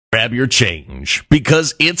Grab your change,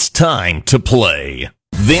 because it's time to play.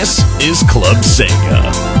 This is Club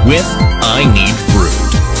Sega with I Need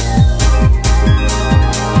Fruit.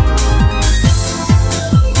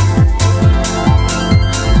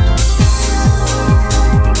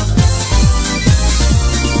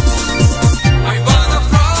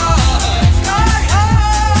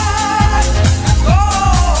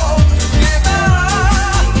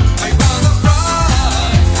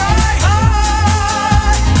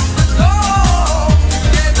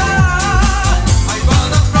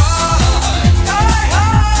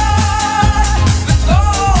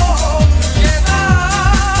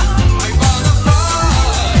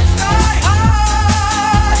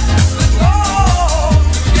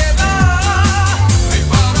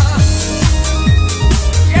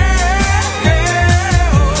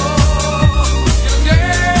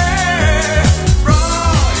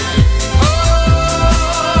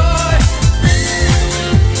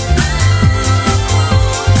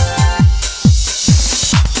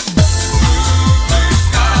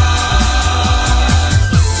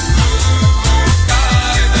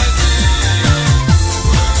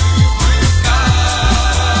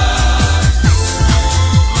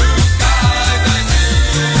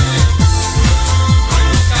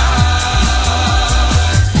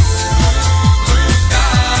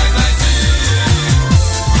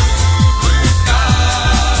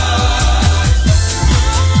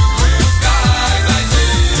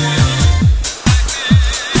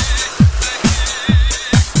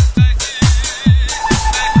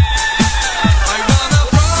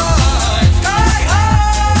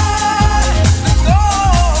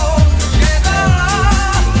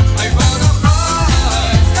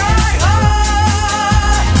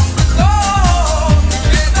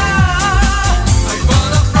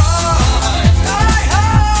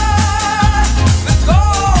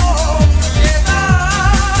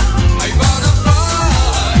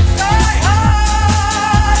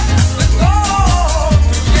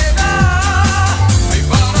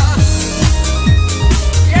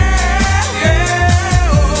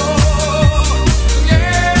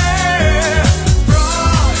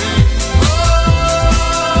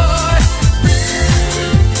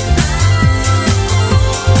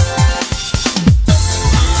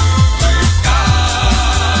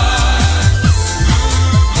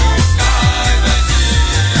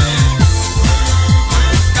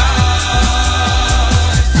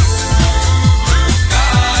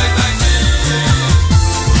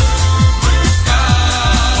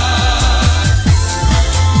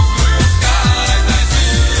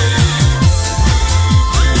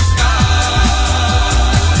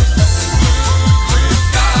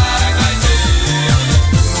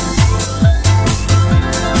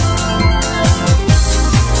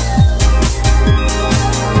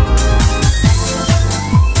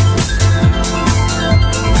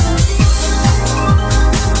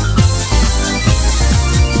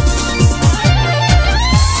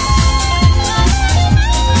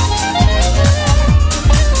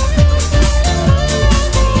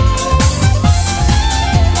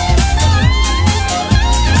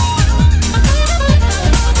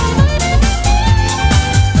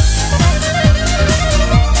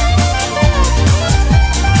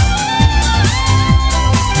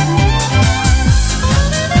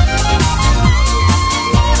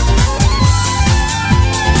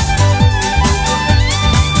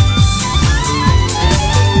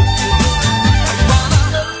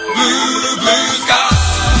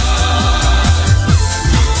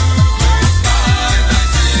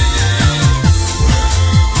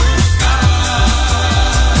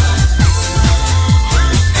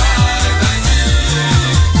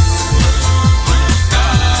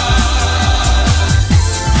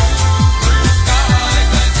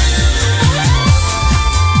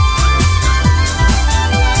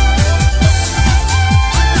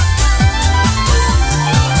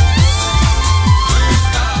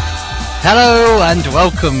 Hello and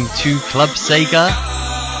welcome to Club Sega,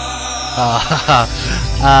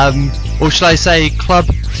 or should I say Club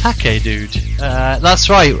Take Dude. That's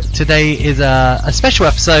right, today is a special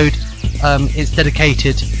episode. It's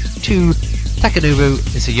dedicated to Takenori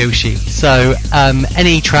Isayoshi. So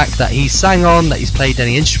any track that he's sang on, that he's played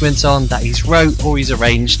any instruments on, that he's wrote or he's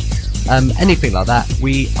arranged, anything like that,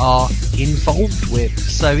 we are involved with.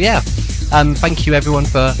 So yeah, thank you everyone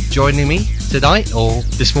for joining me tonight or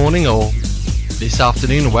this morning or this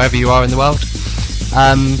afternoon or wherever you are in the world.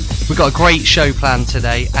 We've got a great show planned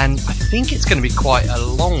today, and I think it's going to be quite a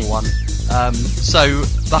long one. So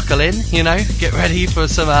buckle in, get ready for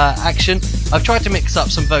some action. I've tried to mix up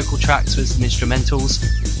some vocal tracks with some instrumentals.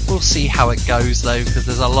 We'll see how it goes though, because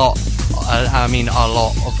there's a lot a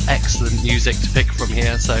lot of excellent music to pick from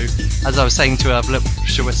here. So, as I was saying to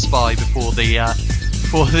Voluptuous Spy before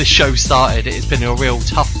the show started, it's been a real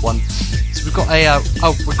tough one. So we've got a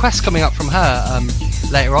request coming up from her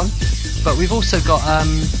later on, but we've also got a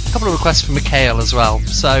couple of requests from Mikhail as well.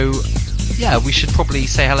 So yeah, we should probably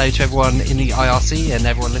say hello to everyone in the IRC and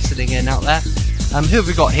everyone listening in out there. Who have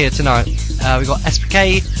we got here tonight? We've got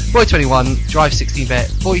SPK, Roy21, Drive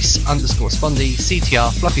 16-bit, Voice_Spondy,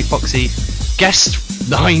 CTR, Fluffy Foxy, Guest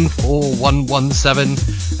 94117,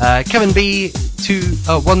 Kevin B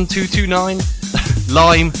 1229,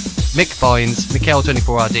 Lime, Mick Vines,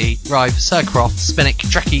 Mikhail24RD, Rive, Sir Croft, Spinnick,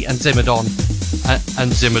 Trekkie, and Zimmerdon.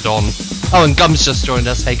 Oh, and Gum's just joined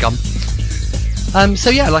us. Hey, Gum. So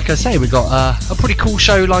yeah, like I say, we've got a pretty cool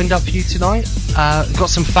show lined up for you tonight. Got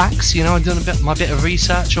some facts, you know, I've done my bit of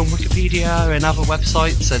research on Wikipedia and other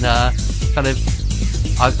websites, and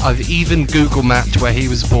I've even Google mapped where he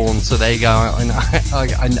was born. So there you go.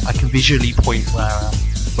 I can visually point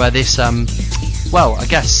where this well, I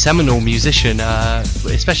guess seminal musician,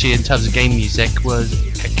 especially in terms of game music,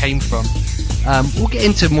 came from. We'll get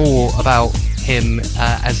into more about him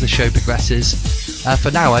as the show progresses.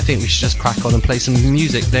 For now, I think we should just crack on and play some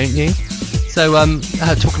music, don't you? So,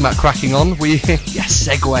 talking about cracking on, yes,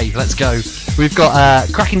 segue, let's go. We've got a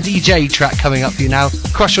cracking DJ track coming up for you now,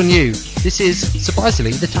 Crush on You. This is,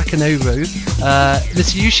 surprisingly, the Takanobu, the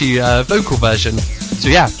Tsuyoshi vocal version. So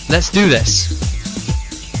yeah, let's do this.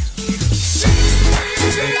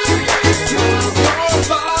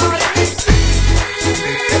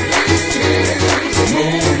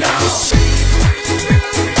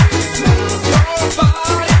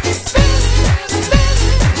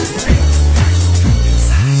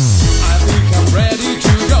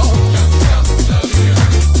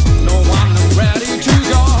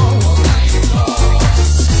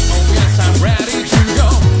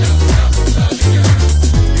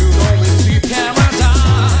 Yeah.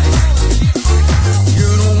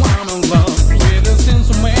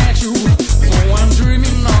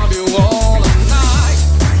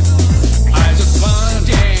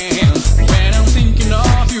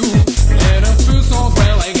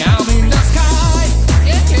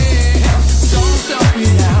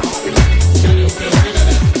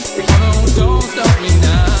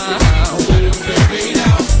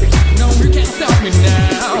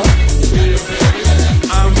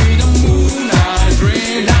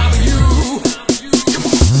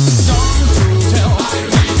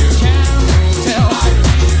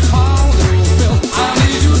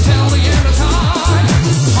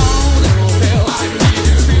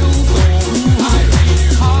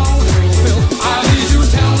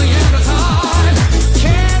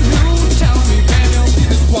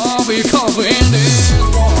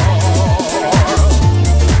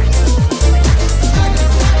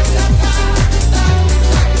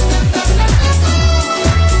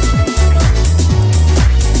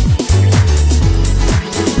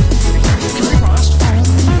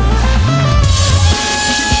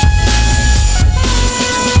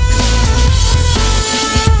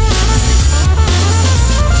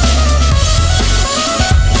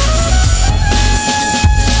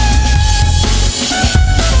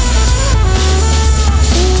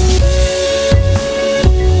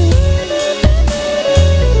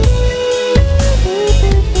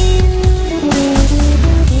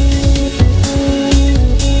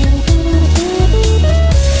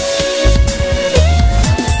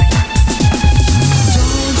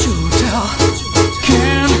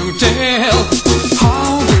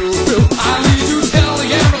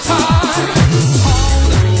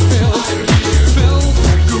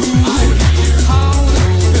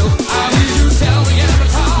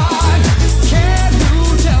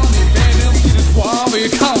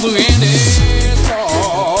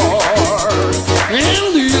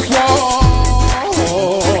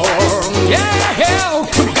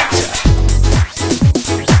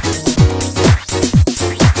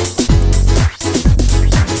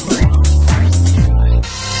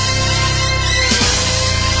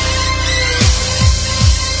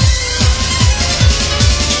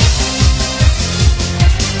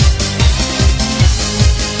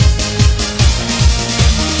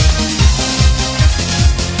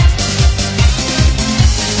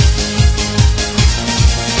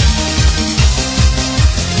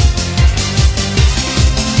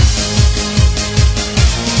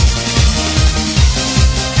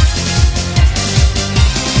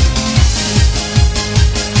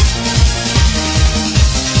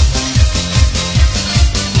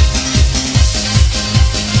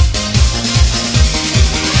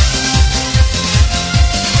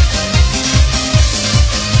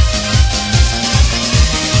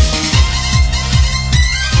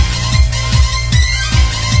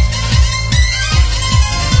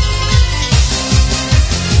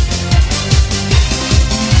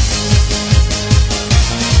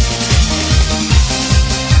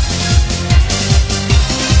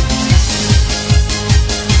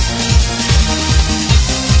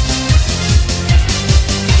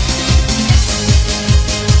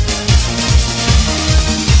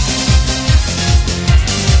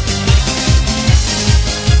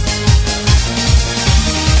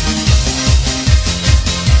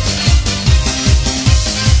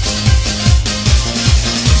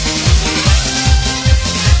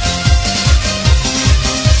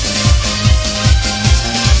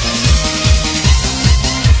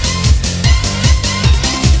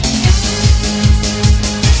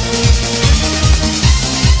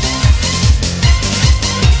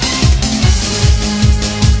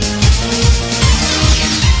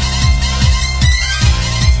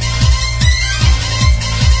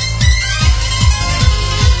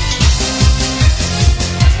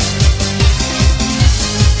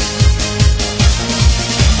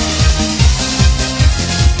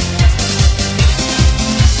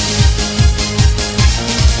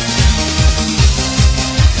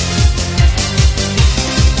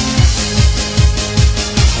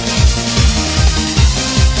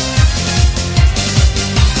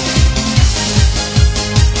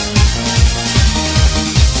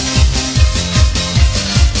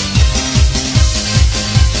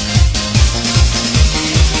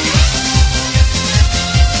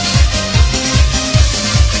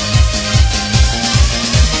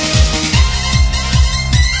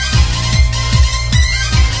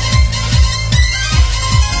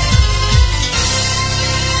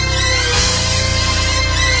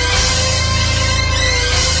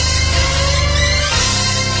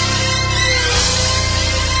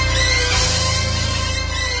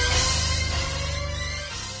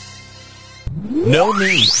 No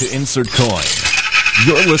need to insert coin.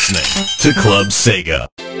 You're listening to Club Sega.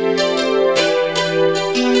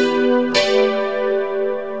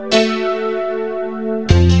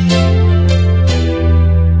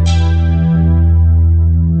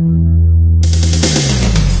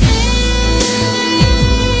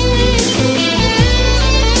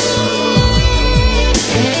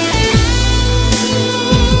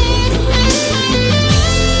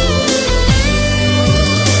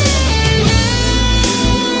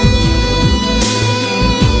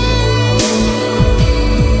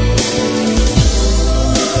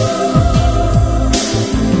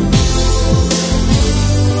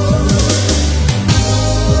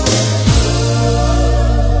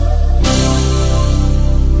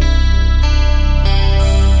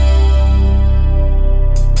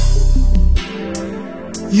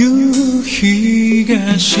夕日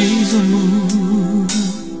が沈む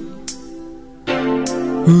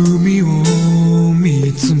海を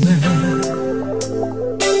見つめ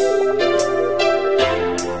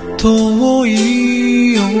遠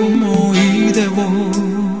い思い出を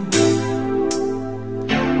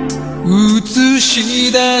映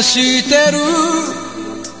し出してる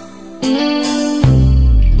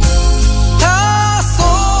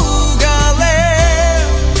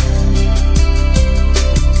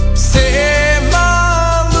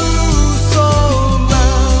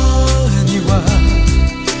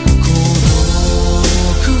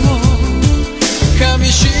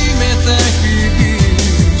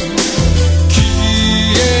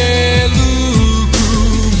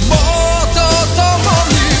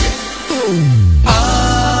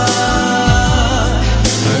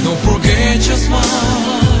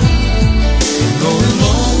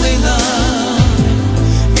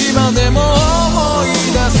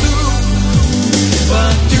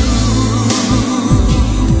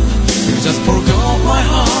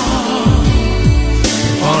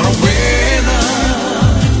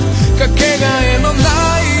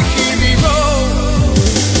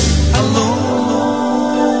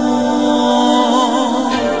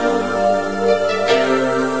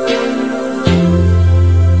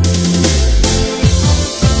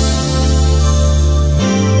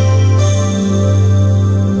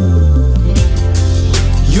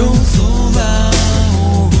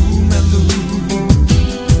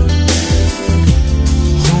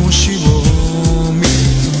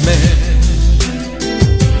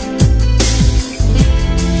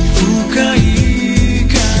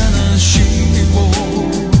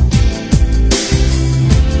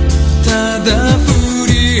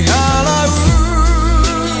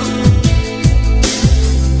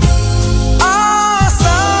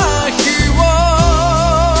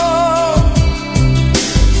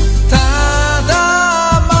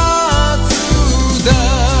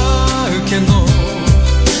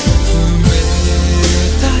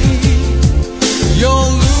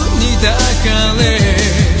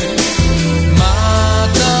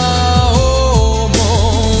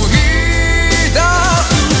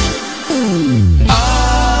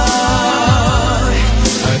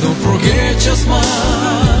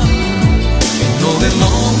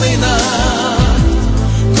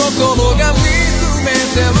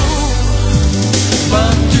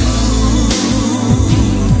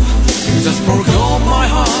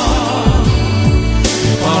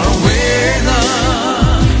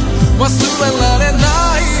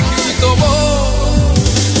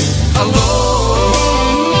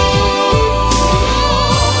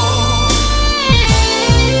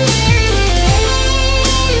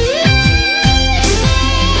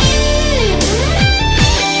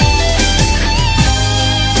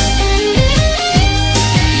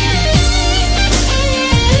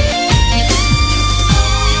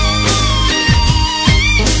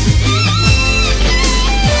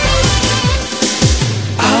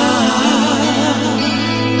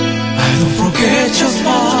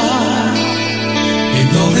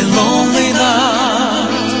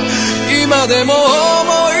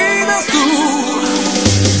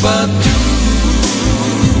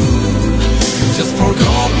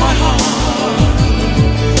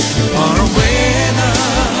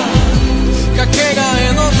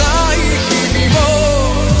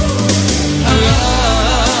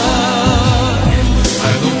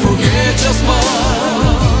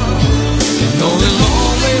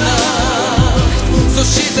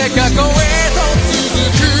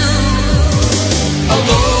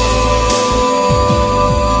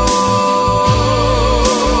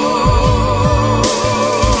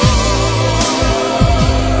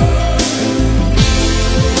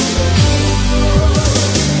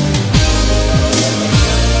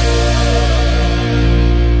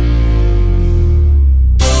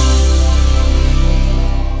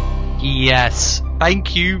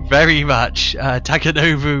Thank you very much,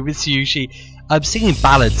 Takanobu Mitsuyoshi. I'm singing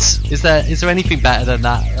ballads. Is there anything better than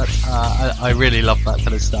that? I really love that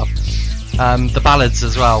kind of stuff. The ballads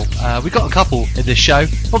as well. We got a couple in this show.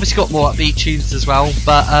 Obviously got more upbeat tunes as well.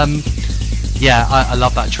 But yeah, I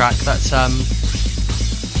love that track. That's that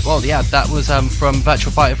was from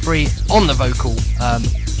Virtua Fighter 3 on the vocal.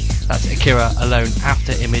 That's Akira Alone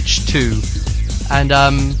After Image 2. And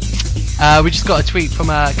we just got a tweet from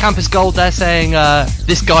Campus Gold there saying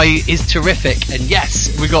this guy is terrific, and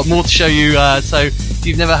yes, we got more to show you. So if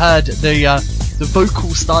you've never heard the vocal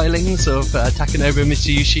stylings of Takanobu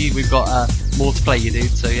Mitsuyoshi, we've got more to play you,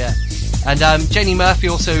 dude. So yeah, and Jenny Murphy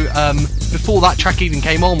also before that track even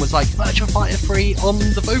came on was like Virtua Fighter 3 on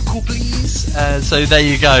the vocal, please. So there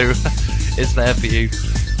you go, it's there for you.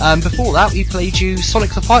 Before that, we played you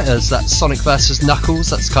Sonic the Fighters. That's Sonic vs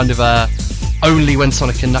Knuckles. That's kind of only when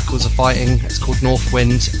Sonic and Knuckles are fighting. It's called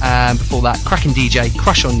Northwind. And before that, Kraken DJ,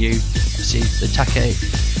 Crush on You. See the Take.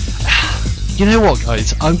 You know what,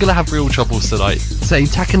 guys? I'm gonna have real troubles tonight saying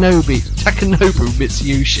Takanobu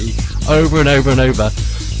Mitsuyoshi over and over and over.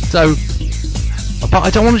 So, but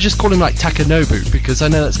I don't want to just call him like Takanobu because I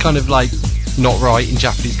know that's kind of like not right in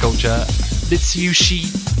Japanese culture. Mitsuyoshi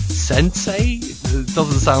Sensei? It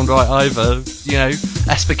doesn't sound right either. You know,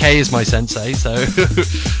 SPK is my sensei, so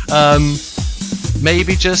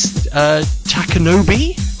maybe just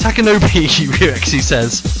Takanobi, Ryuexi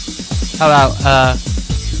says. How about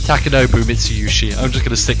Takanobu Mitsuyoshi? I'm just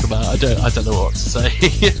gonna stick them out. I don't know what to say.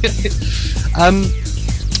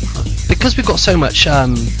 Because we've got so much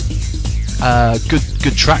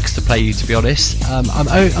good tracks to play you, to be honest. I'm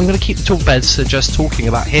going to keep the talk beds to just talking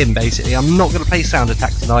about him, basically. I'm not going to play Sound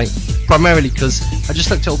Attack tonight, primarily because I just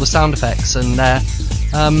looked at all the sound effects and they're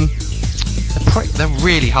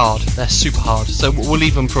really hard. They're super hard. So we'll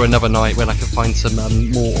leave them for another night when I can find some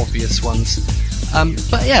more obvious ones.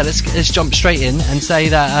 But yeah, let's jump straight in and say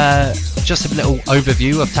that just a little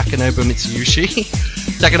overview of Takanobu Mitsuyoshi.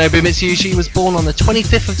 Takanobu Mitsuyoshi was born on the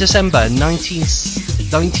 25th of December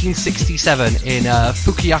 1967 in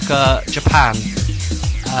Fukuoka, Japan.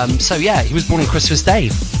 So yeah, he was born on Christmas Day.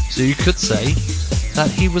 So you could say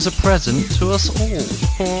that he was a present to us all.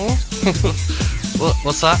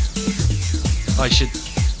 What's that? I should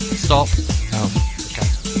stop. Oh, okay.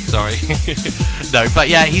 Sorry. No, but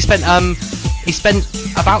yeah, he spent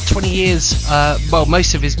about 20 years,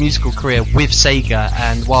 most of his musical career with Sega,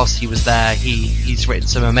 and whilst he was there, he's written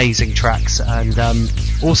some amazing tracks, and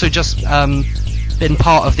also just been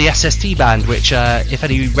part of the SST band, which if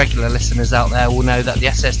any regular listeners out there will know that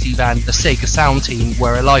the SST band, the Sega Sound Team,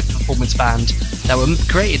 were a live performance band that were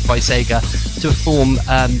created by Sega to perform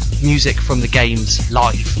music from the games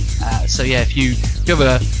live. So yeah, if you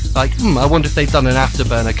ever like, I wonder if they've done an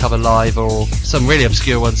Afterburner cover live or some really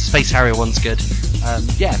obscure ones, Space Harrier one's good.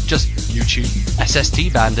 Yeah, just YouTube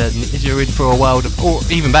SST band, and if you're in for a world of, or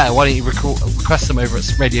even better, why don't you request them over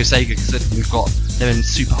at Radio Sega, because we've got them in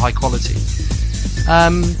super high quality.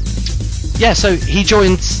 Yeah, so he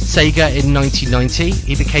joined Sega in 1990.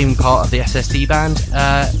 He became part of the SST band,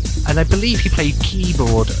 and I believe he played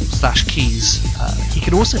keyboard/keys. He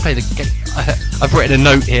can also play the I've written a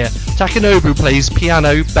note here. Takanobu plays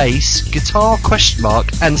piano, bass, guitar,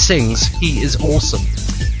 and sings. He is awesome.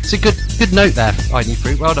 It's a good note there, I Need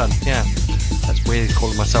Fruit. Well done. Yeah, that's weird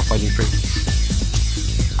calling myself I Need Fruit.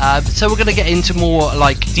 So we're going to get into more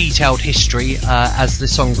like detailed history as the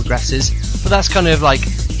song progresses, but that's kind of like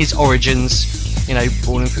his origins. You know,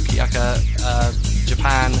 born in Fukuoka,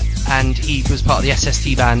 Japan, and he was part of the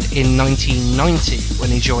SST band in 1990 when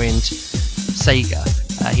he joined Sega.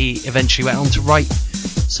 He eventually went on to write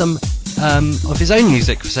some of his own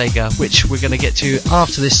music for Sega, which we're going to get to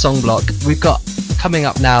after this song block. We've got coming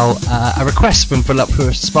up now a request from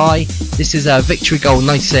Voluptuous Spy. This is Victory Goal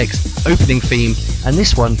 96 opening theme, and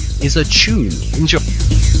this one is a tune. Enjoy.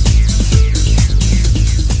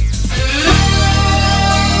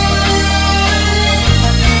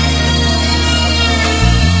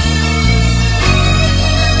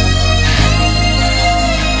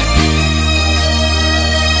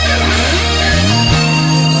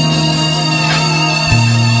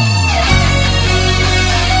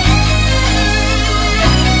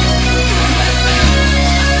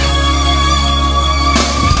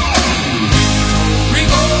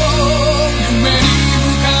 Many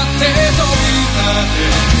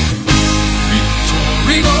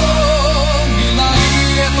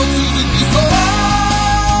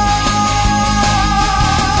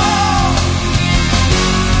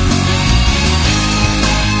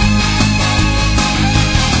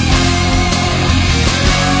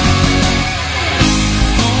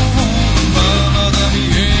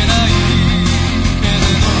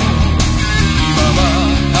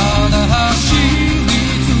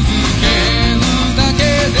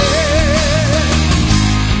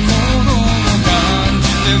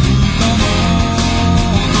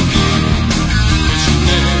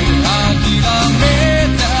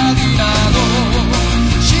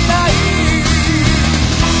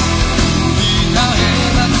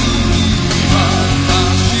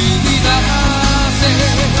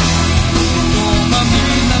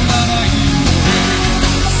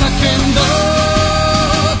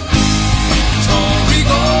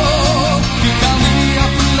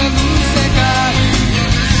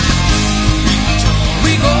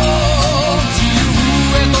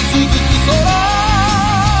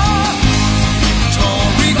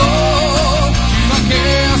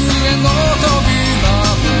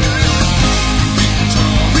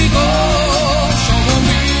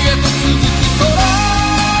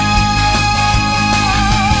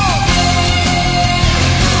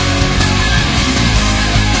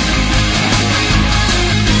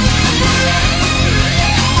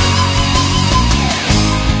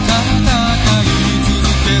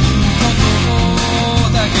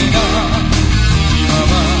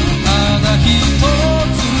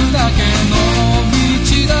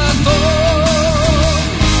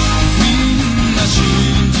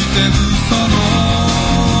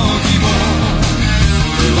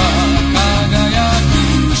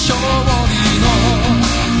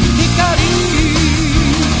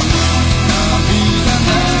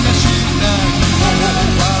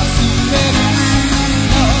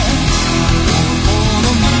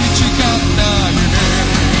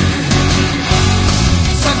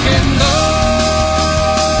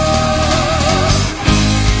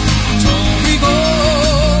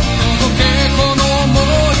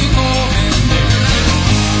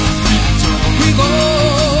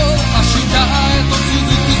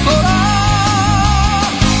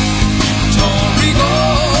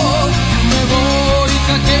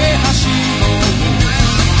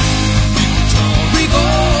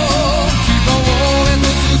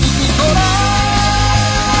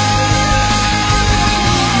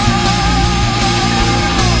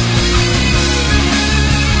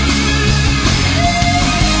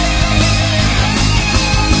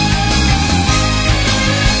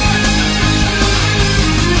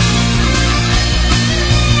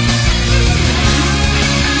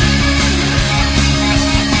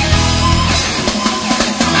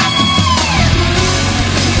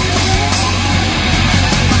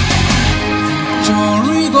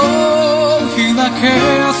け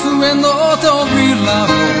明日への扉を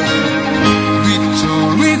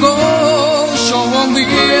Victory Go 勝利へ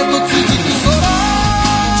と続く空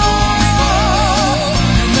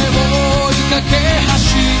夢を追いかけ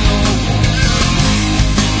走ろう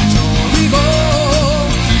Victory Go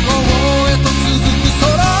希望へと続く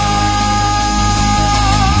空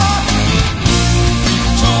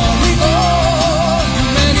Victory Go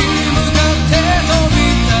夢に向かって飛び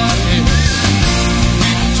立て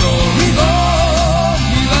Victory Go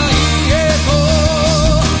未来へと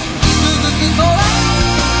続く空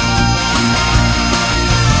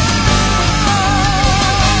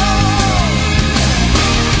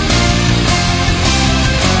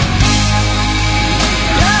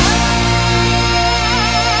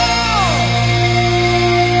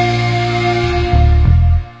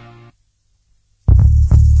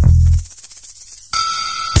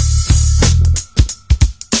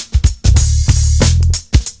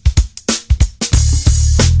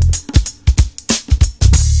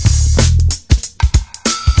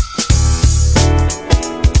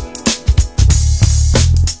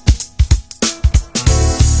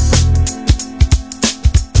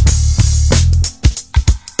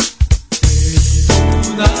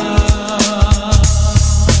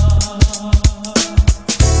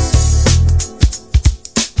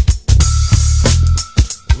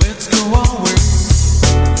Let's go our way.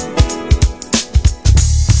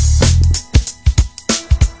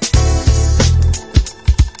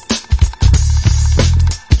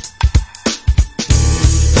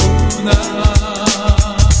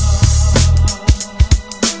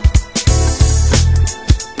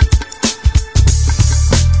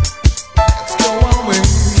 Let's go our way.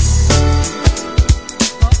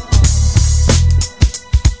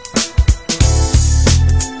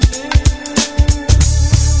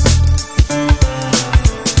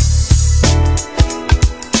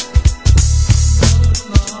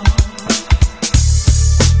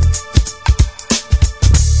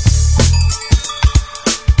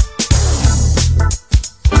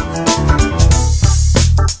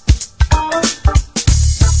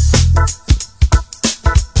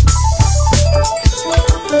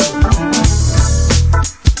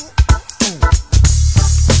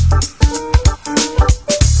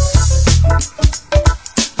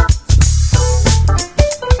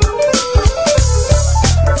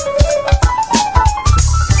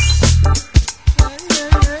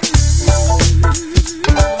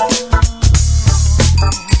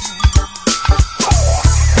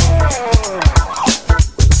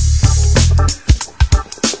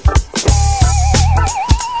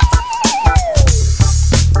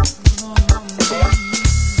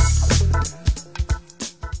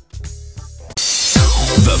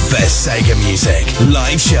 The best Sega music,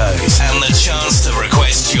 live shows, and the chance to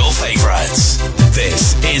request your favorites.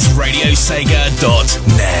 This is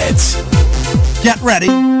RadioSega.net. Get ready.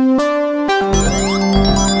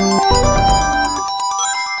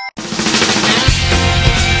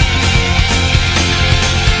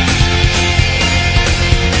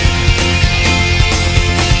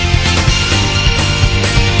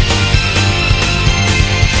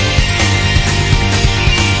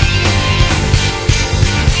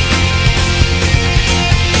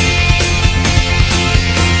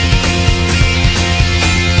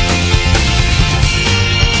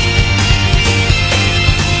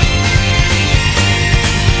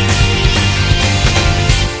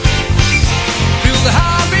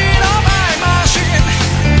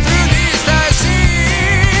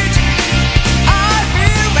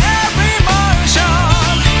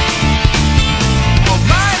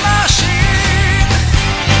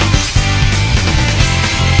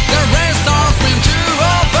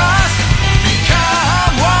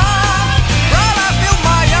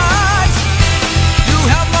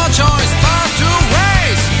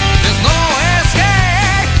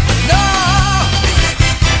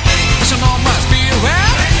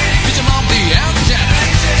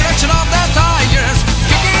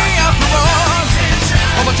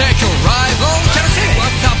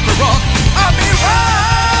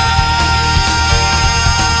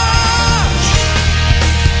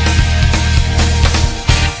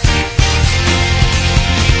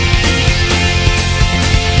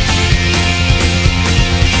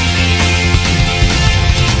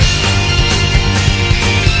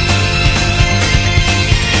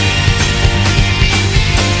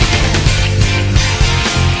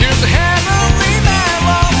 Here's the heavenly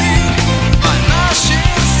melody, my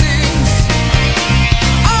machine sings.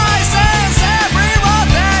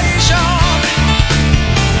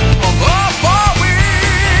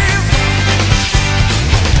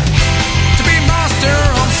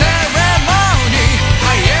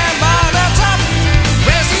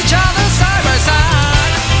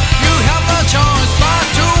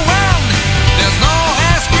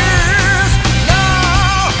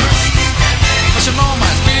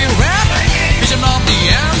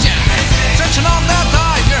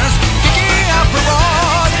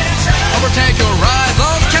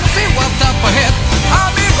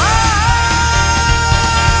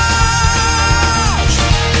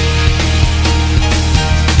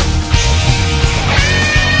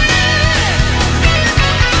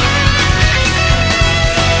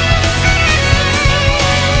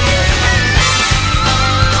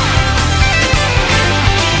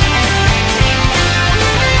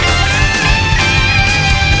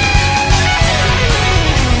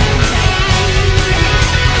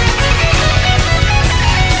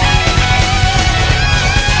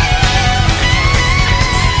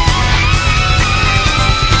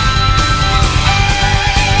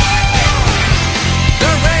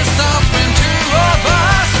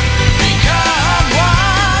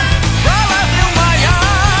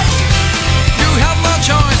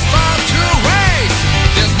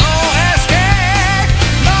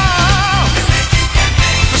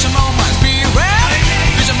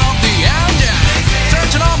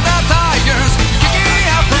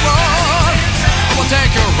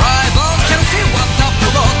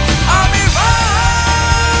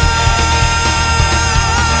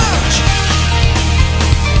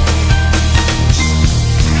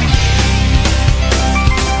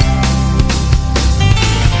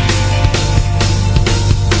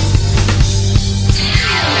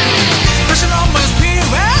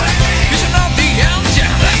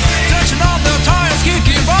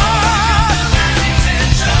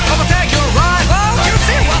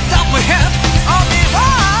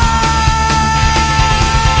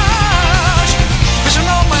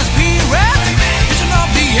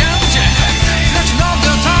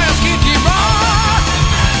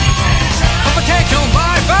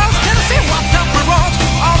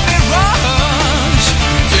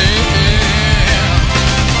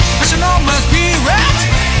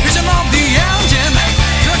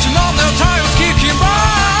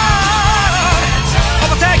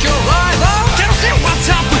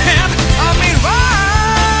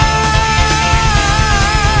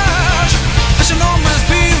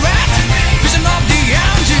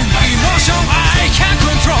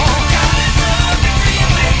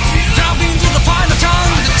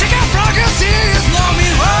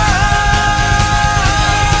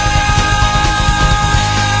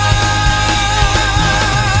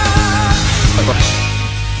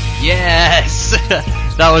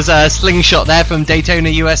 That was a Slingshot there from Daytona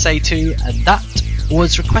USA 2, and that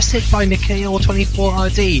was requested by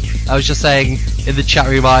Nikhil24RD. I was just saying in the chat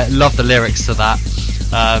room, I love the lyrics to that.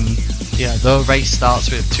 Yeah, the race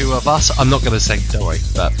starts with two of us. I'm not going to sing, don't worry,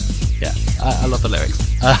 but yeah, I love the lyrics.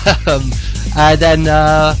 And then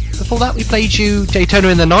before that, we played you Daytona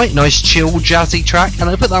in the Night, nice chill jazzy track, and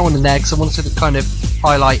I put that one in there because I wanted to kind of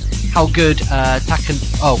highlight how good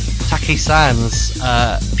Take-san's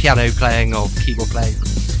piano playing or keyboard playing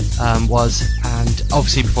was, and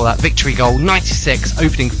obviously before that, Victory Goal 96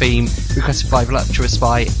 opening theme requested by Voluptuous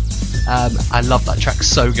Spy. I love that track,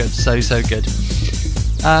 so good, so good.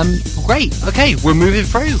 Great. Okay, we're moving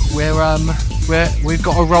through. We've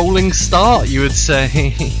got a rolling start, you would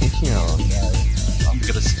say. Oh, no.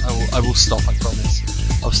 I will stop. I promise.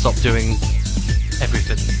 I'll stop doing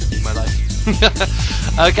everything in my life.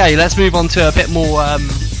 Okay, let's move on to a bit more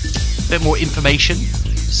information.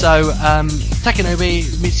 So, Takenobu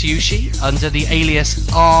Mitsuyoshi, under the alias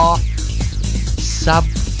R.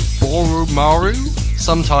 Saboromaru,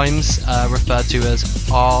 sometimes referred to as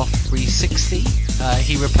R360.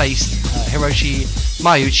 He replaced Hiroshi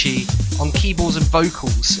Mayuchi on keyboards and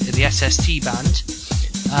vocals in the SST band,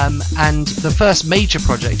 and the first major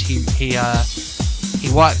project he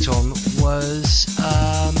worked on was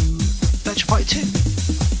Virtua Fighter 2.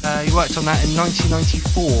 He worked on that in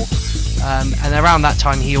 1994, and around that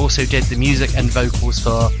time he also did the music and vocals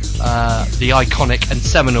for the iconic and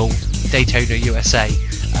seminal Daytona USA.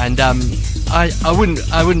 And I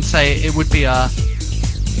wouldn't say it wouldn't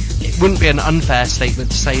be an unfair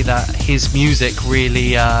statement to say that his music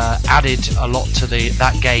really added a lot to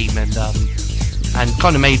that game, and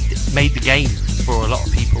kind of made the game for a lot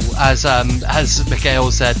of people. As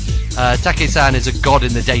Mikhail said, Take-san is a god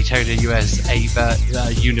in the Daytona USA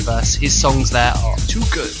universe. His songs there are too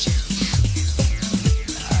good.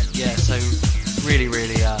 Yeah, so really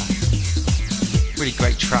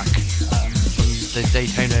great track from the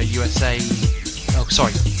Daytona USA. Oh,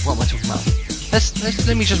 sorry, what am I talking about?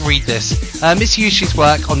 Let me just read this. Mitsuyoshi's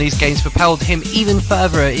work on these games propelled him even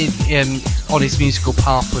further on his musical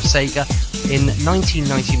path with Sega. In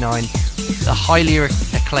 1999, the highly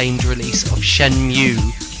acclaimed release of Shenmue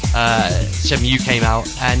came out,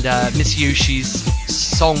 and Mitsuyoshi's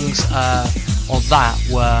songs on that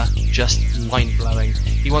were just mind-blowing.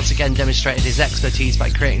 He once again demonstrated his expertise by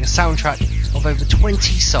creating a soundtrack of over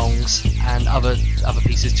 20 songs and other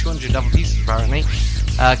pieces, 200 other pieces apparently.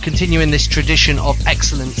 Continuing this tradition of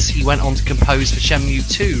excellence, he went on to compose for Shenmue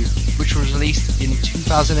 2, which was released in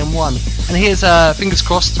 2001. And here's, fingers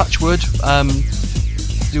crossed, touch wood,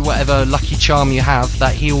 do whatever lucky charm you have,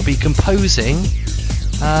 that he will be composing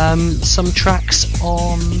some tracks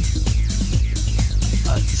on...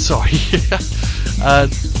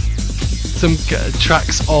 some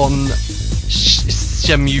tracks on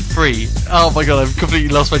Shenmue 3. Oh my god, I've completely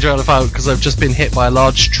lost my train of thought because I've just been hit by a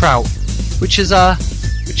large trout, which is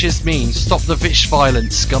mean. Stop the fish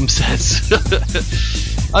violence, Scum says.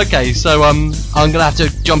 Okay, so I'm gonna have to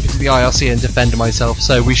jump into the IRC and defend myself,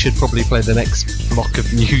 so we should probably play the next block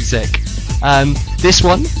of music. This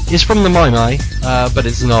one is from the Mai, but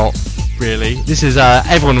it's not really. This is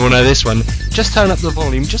everyone will know this one. Just turn up the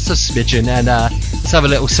volume just a smidgen and let's have a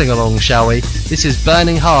little sing along, shall we? This is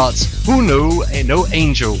Burning Hearts, Who Knew Ain't No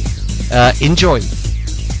Angel. Enjoy.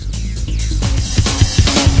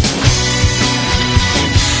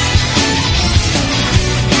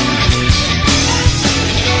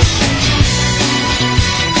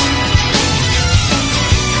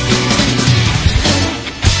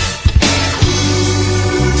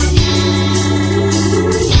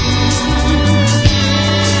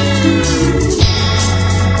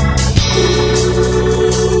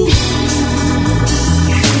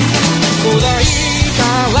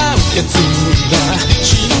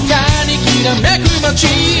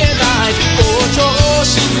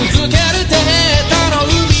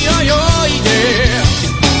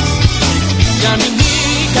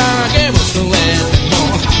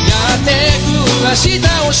 明日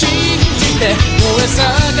の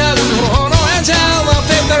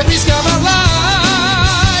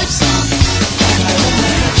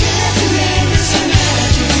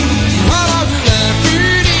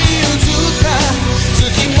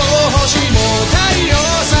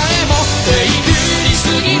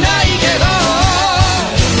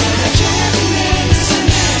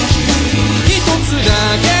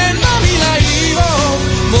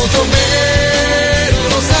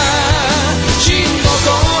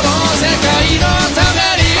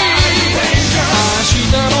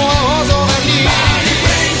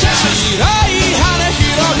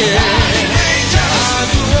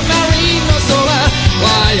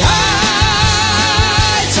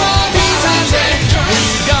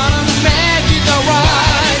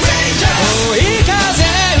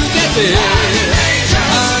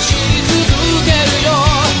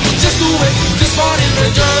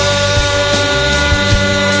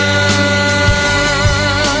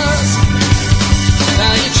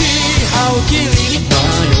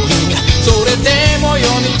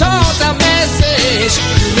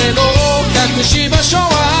隠し場所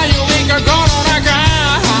はゆりかごの中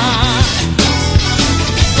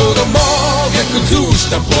子供が崩し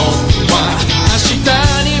た僕は明日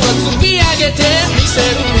には積み上げてみせ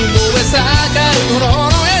る燃え盛る炎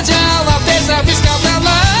のエジャーはフェイスアピスカタ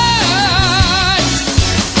ライ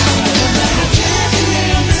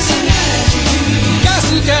か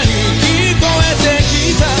すかに聞こえて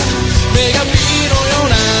きた女神のよ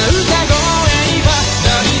うな歌声今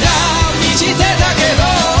涙満ちてたけど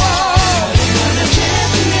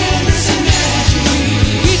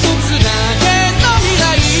一つだけの未来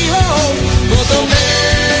を求め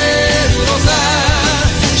るのさ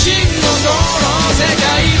真のこの世界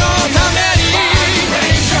のために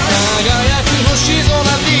輝く星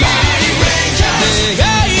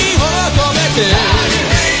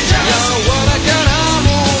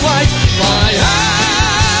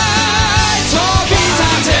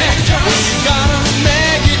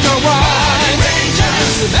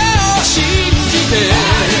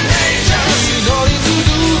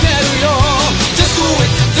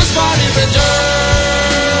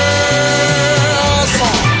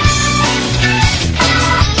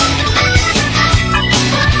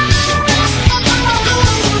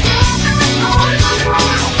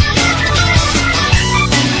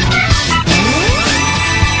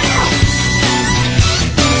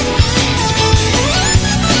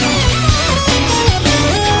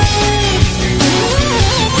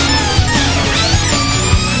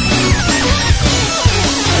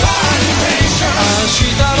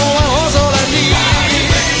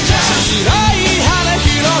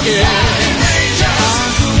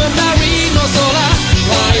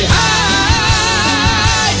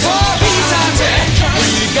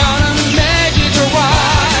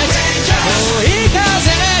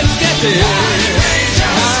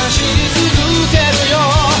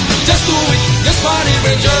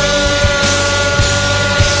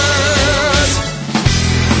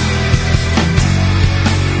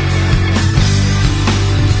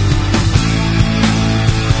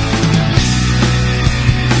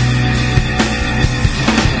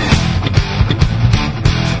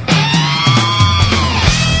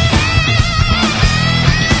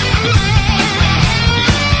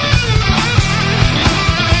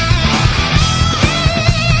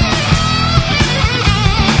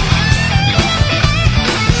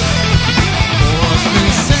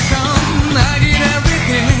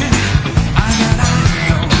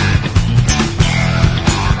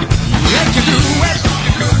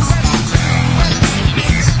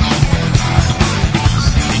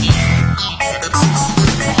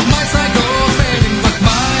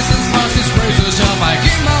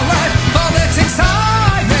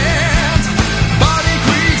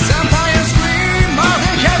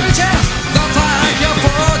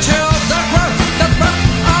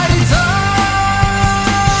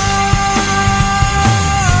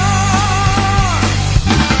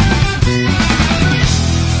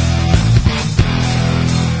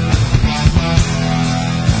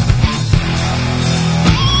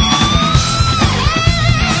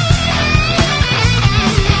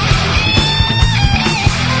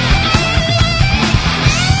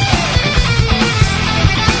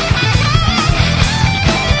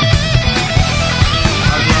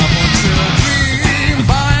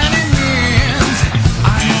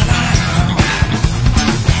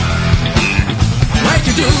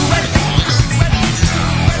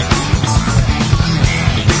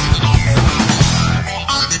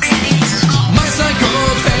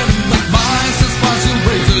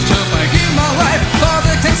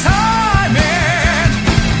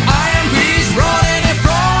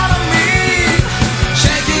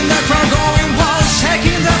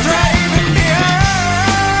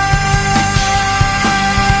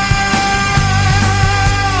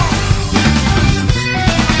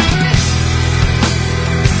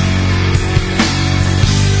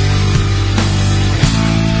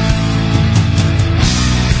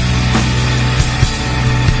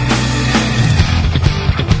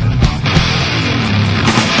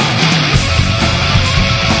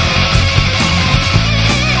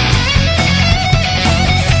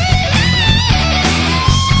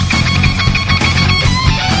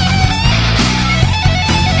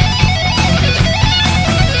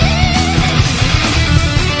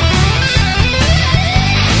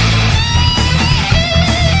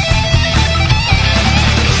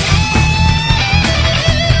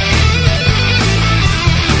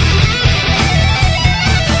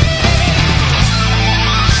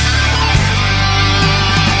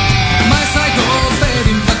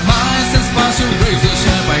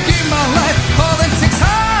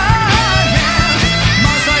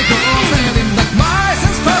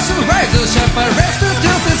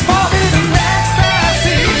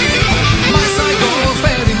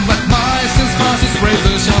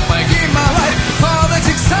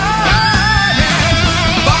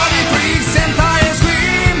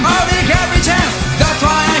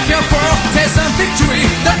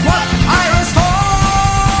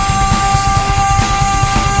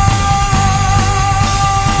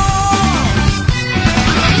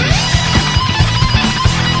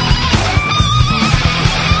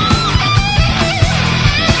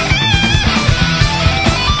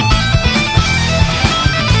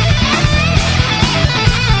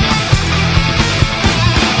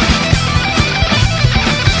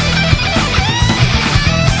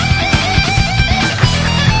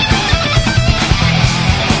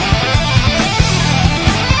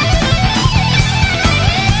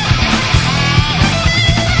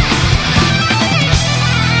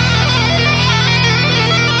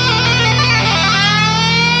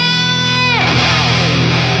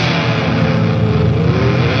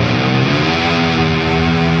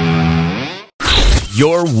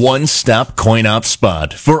your one-stop coin-op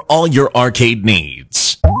spot for all your arcade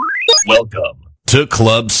needs. Welcome to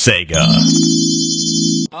Club Sega.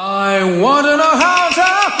 I want to know how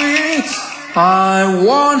to beat. I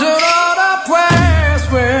want to know the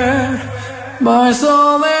place where my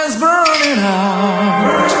soul is burning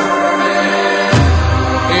out.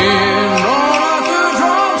 In order to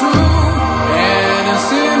draw to any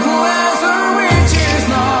simple answer which is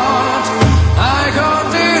not, I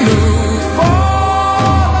continue following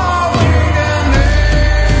an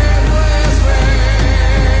endless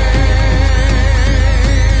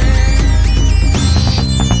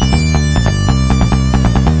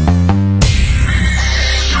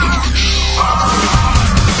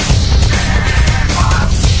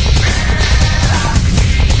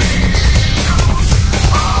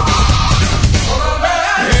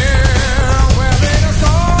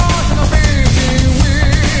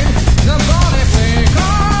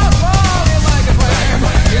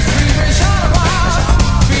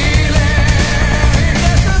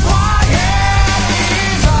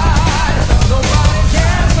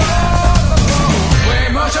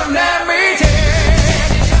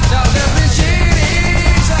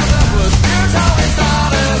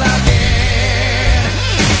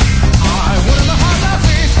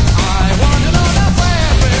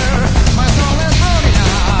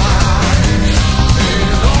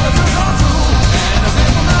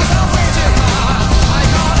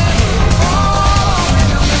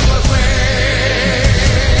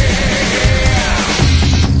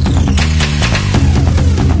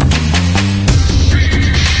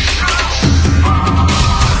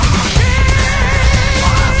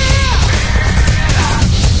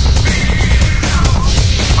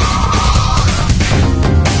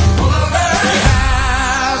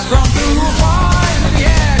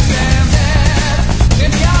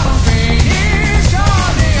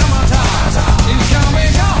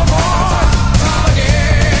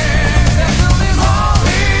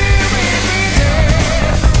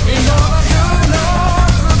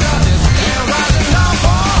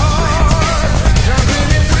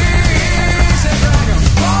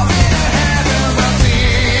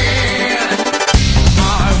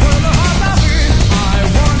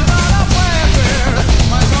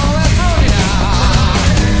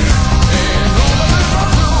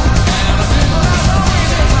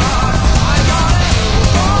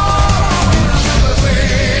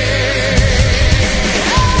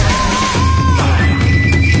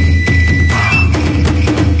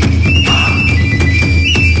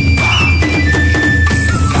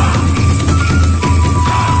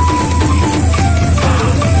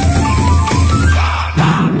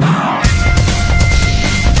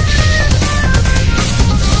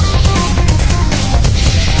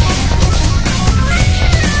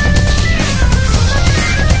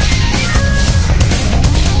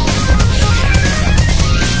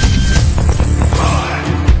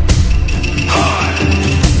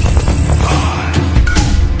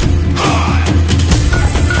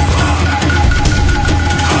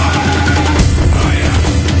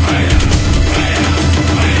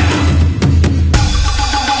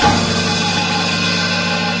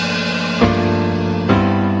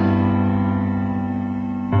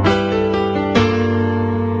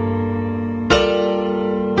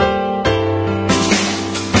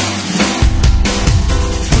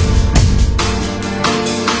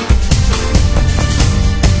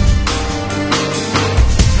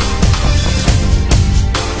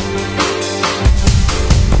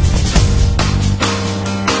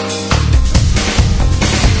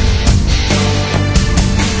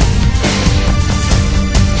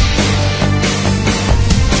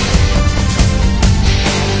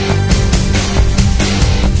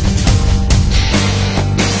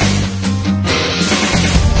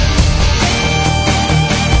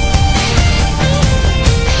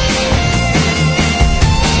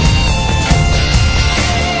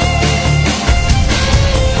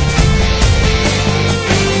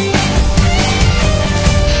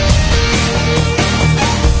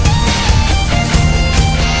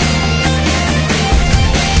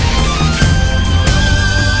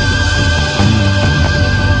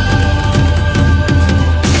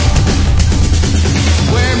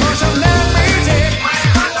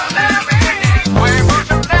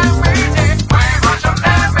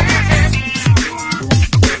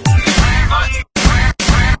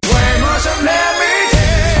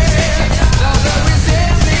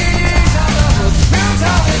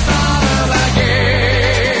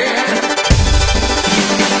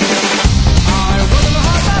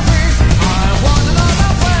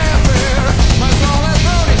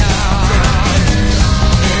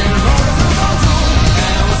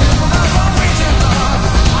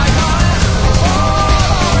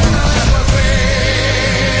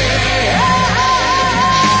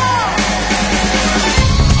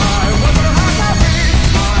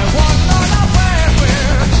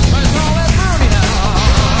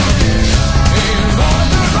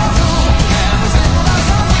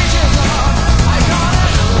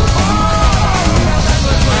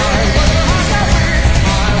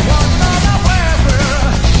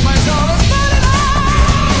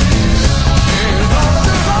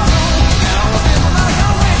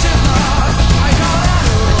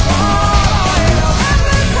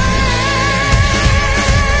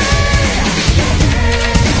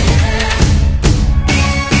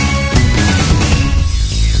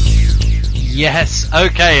Yes.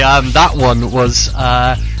 Okay. That one was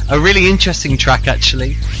a really interesting track,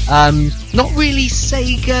 actually. Not really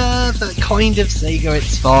Sega, but kind of Sega.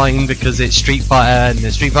 It's fine because it's Street Fighter,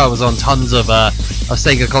 and Street Fighter was on tons of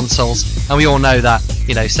Sega consoles, and we all know that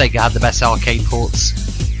Sega had the best arcade ports.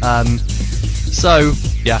 So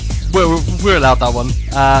yeah, we're allowed that one,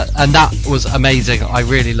 and that was amazing. I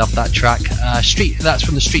really loved that track. That's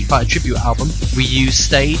from the Street Fighter tribute album. We use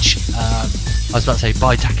Stage. I was about to say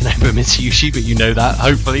by Takanobu Mitsuyoshi, but you know that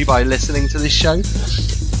hopefully by listening to this show.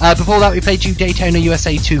 Before that, we played you Daytona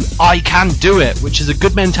USA 2 I Can Do It, which is a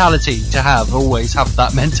good mentality to have. Always have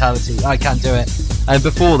that mentality. I can do it. And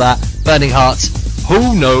before that, Burning Hearts.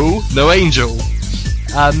 Oh no angel.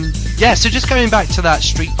 Yeah, so just going back to that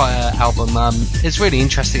Street Fighter album, it's really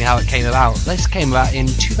interesting how it came about. This came about in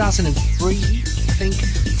 2003, I think.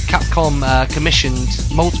 Capcom commissioned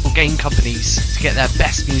multiple game companies to get their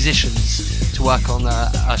best musicians to work on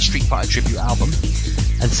a Street Fighter tribute album.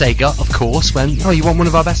 And Sega, of course, went, oh, you want one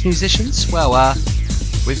of our best musicians? Well,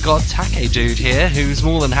 we've got Take Dude here, who's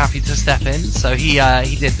more than happy to step in. So he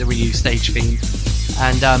did the Ryu stage theme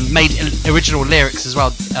and made original lyrics as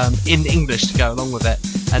well in English to go along with it.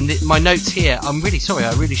 And my notes here, I'm really sorry,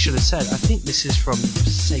 I really should have said, I think this is from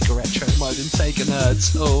Sega Retro, it might have been Sega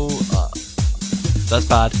Nerds. Oh, that's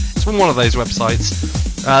bad. It's from one of those websites.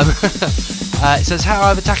 It says,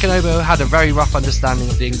 however, Takanobu had a very rough understanding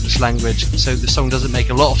of the English language, so the song doesn't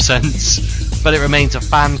make a lot of sense, but it remains a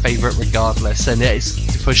fan favourite regardless, and it's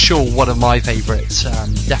for sure one of my favourites,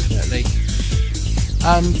 definitely.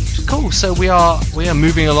 Cool. So we are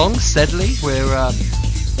moving along steadily. We're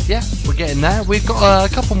getting there. We've got a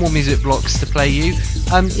couple more music blocks to play you.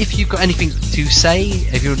 If you've got anything to say,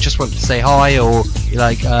 if you just want to say hi, or you're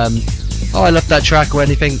like, oh, I love that track or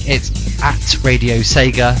anything, it's at Radio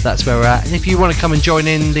Sega. That's where we're at. And if you want to come and join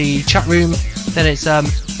in the chat room, then it's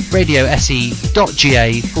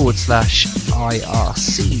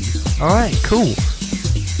radiose.ga/IRC. All right, cool.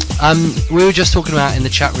 We were just talking about in the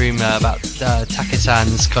chat room about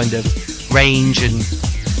Take-san's kind of range, and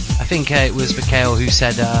I think it was Mikhail who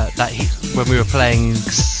said that when we were playing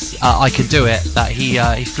I Can Do It, that he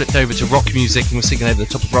flipped over to rock music and was singing over the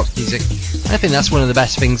top of rock music. And I think that's one of the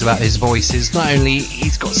best things about his voice, is not only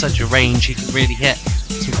he's got such a range, he can really hit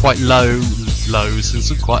some quite low lows and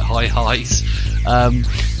some quite high highs,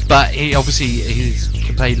 but he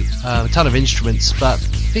can play a ton of instruments, but I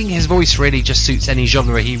think his voice really just suits any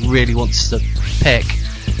genre he really wants to pick.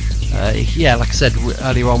 Yeah, like I said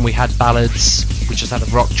earlier on, we had ballads, we just had a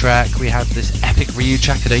rock track, we had this epic Ryu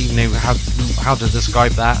track, I don't even know how to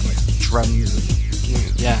describe that, like drums,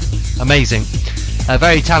 yeah, amazing. A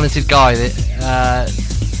very talented guy,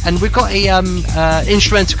 and we've got a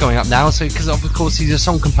instrumental coming up now, so because of course he's a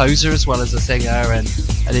song composer as well as a singer and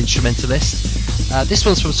an instrumentalist. This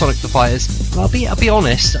one's from Sonic the Fighters, and I'll be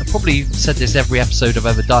honest, I probably said this every episode I've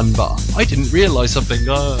ever done, but I didn't realise something.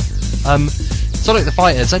 Sonic the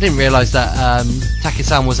Fighters, I didn't realise that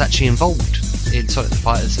Take-san was actually involved in Sonic the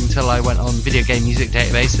Fighters until I went on Video Game Music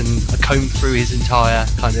Database and I combed through his entire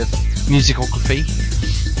kind of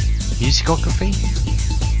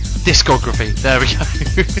discography, there we go.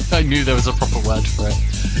 I knew there was a proper word for it.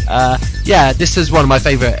 Yeah, this is one of my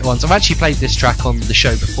favourite ones. I've actually played this track on the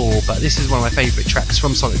show before, but this is one of my favourite tracks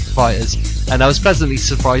from Sonic the Fighters, and I was pleasantly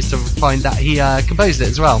surprised to find that he composed it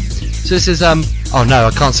as well. So this is oh no,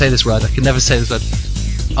 I can't say this word, I can never say this word.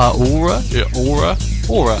 Aura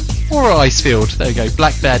Icefield, there you go,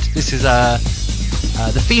 Black Bed. This is the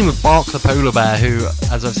theme of Bark the Polar Bear, who,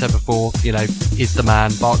 as I've said before, is the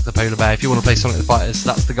man, Bark the Polar Bear. If you want to play Sonic the Fighters,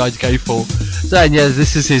 that's the guy to go for. So yeah,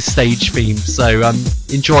 this is his stage theme, so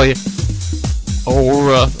enjoy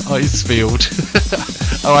Aura Icefield.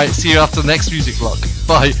 Alright, see you after the next music block.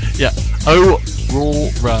 Bye. Yeah,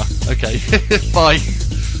 Aurora. Okay, bye.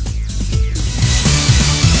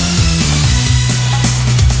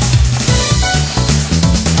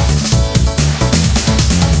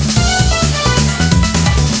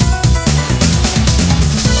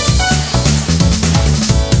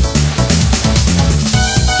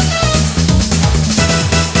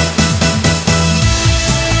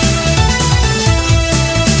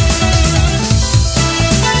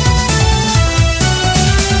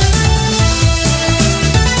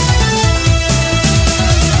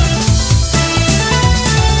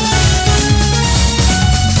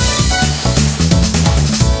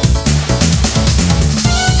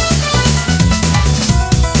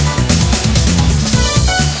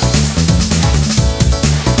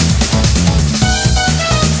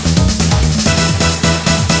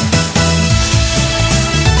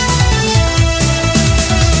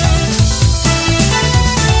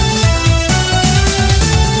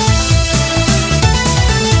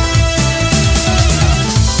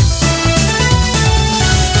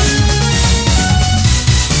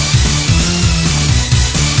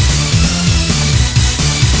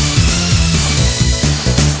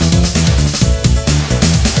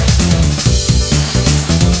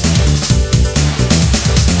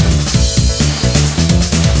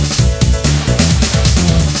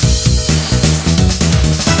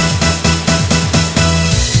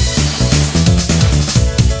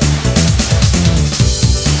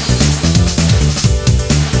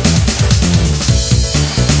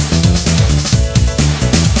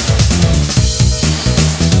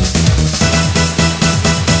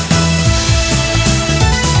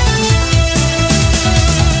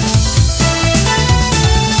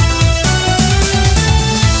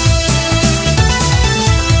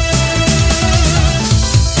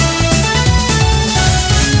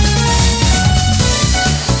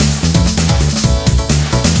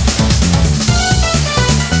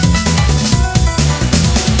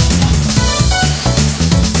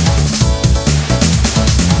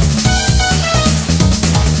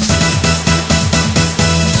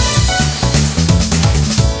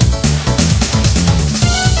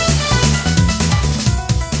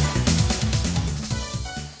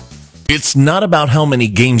 It's not about how many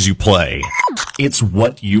games you play. It's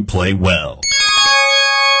what you play well.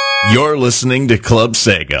 You're listening to Club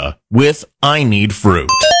Sega with I Need Fruit.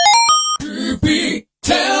 Groupie,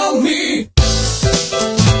 tell me.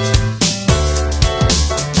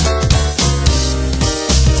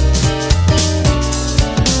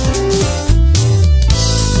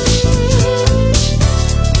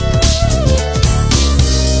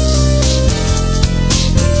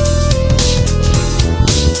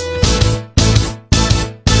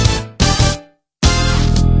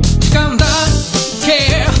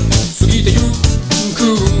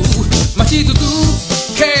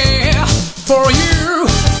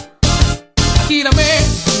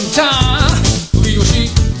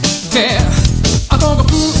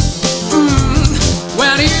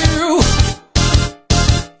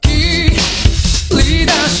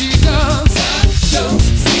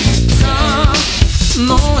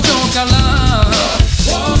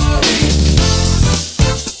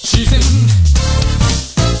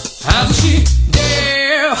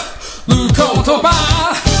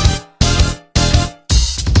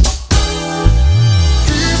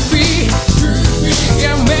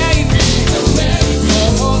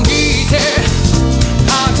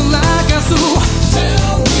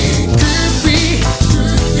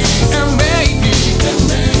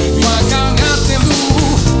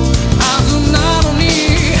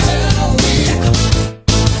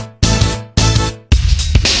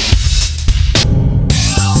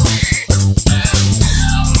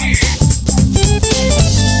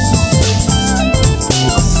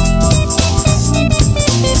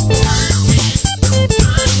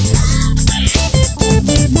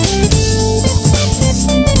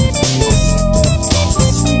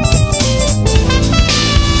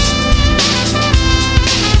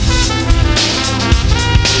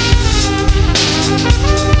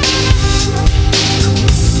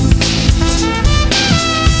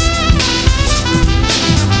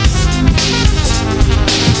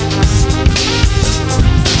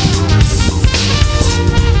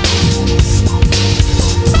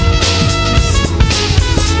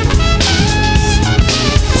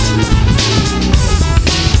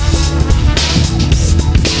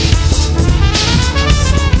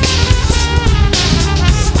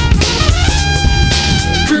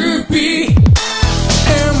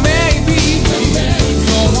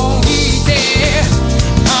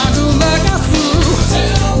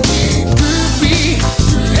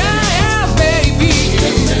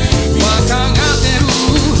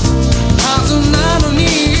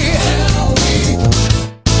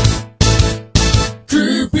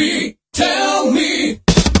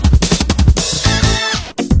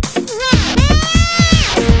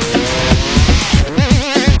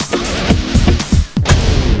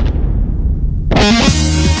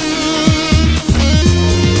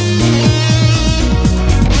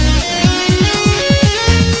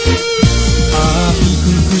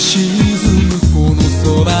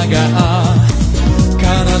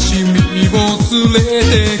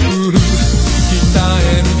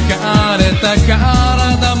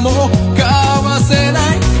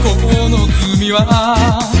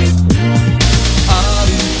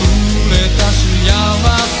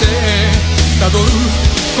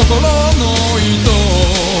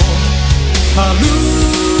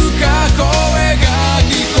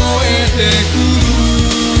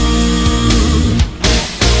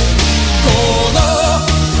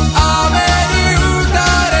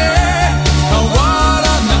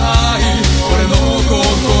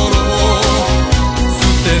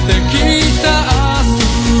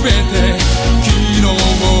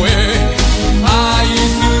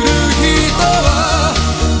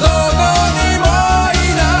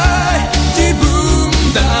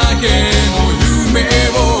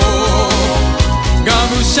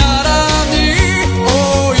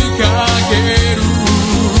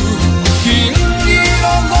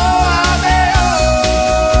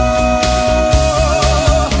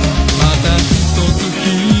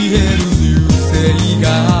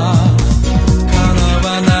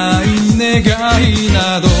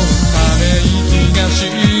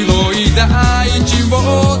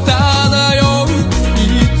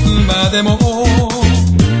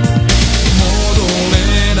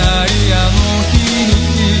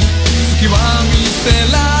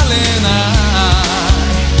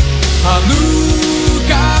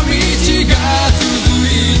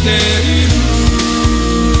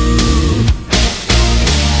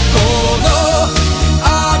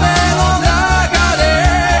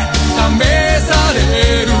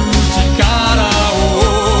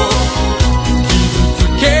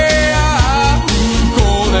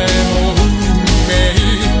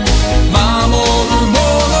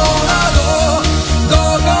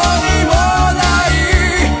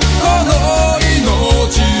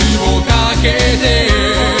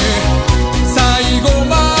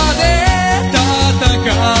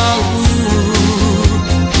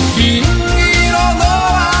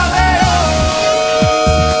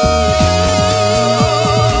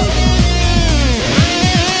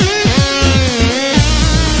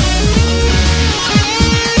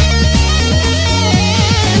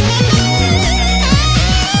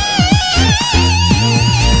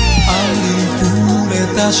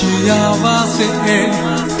 幸せ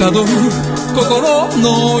たどる心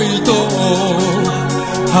の糸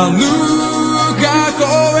遥か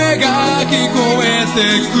声が聞こえて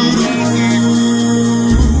くる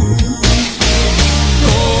こ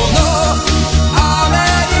の雨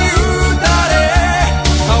に打たれ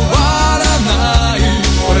変わらない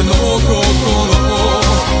俺の心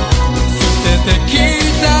捨ててき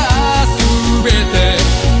たすべて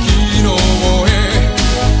昨日へ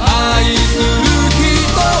愛する人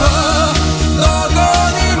どこ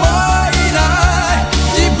にもいない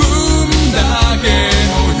自分だけ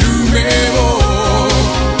の夢を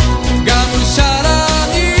がむしゃら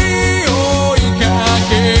に追いか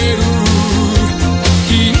ける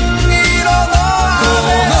金色の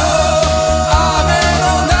雨の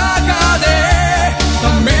中で試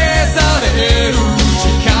される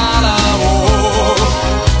力を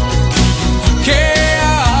傷つけ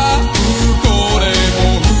合うこれも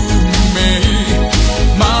運命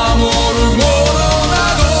守るものな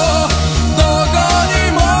どどこ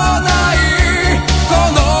にもないこ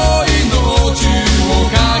の命を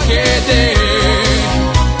かけて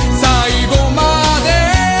最後まで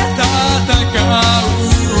戦う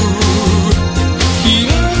金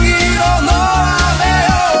色の雨よ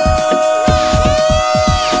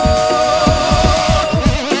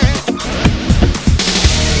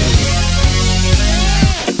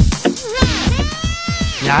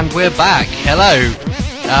And we're back. Hello.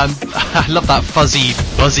 I love that fuzzy,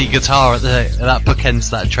 buzzy guitar at that bookends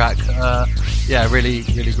to that track. Yeah, really,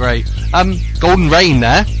 really great. Golden Rain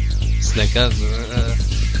there. Snicker.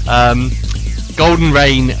 Golden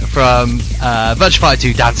Rain from Virtua Fighter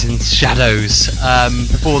 2 Dancing Shadows.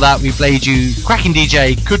 Before that, we played you Cracking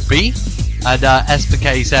DJ Could Be. And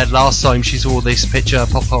SPK said last time she saw this picture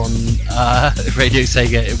pop on Radio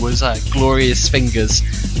Sega, it was Glorious Fingers.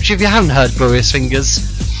 Which, if you haven't heard Glorious Fingers,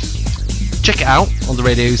 check it out on the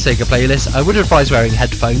Radio Sega playlist. I would advise wearing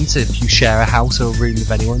headphones if you share a house or a room with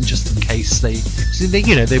anyone, just in case they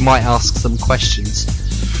might ask some questions.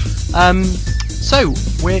 So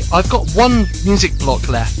I've got one music block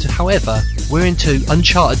left. However, we're into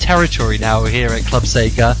uncharted territory now here at Club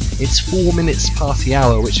Sega. It's 4 minutes past the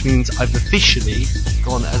hour, which means I've officially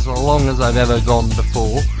gone as long as I've ever gone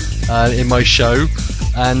before in my show,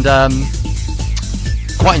 and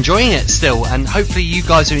quite enjoying it still, and hopefully you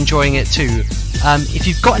guys are enjoying it too. If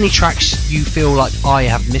you've got any tracks you feel like I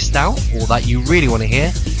have missed out or that you really want to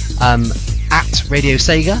hear, at Radio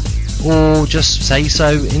Sega, or just say so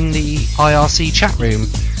in the IRC chat room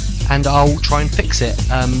and I'll try and fix it.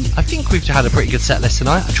 I think we've had a pretty good set list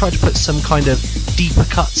tonight. I tried to put some kind of deeper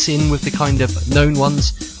cuts in with the kind of known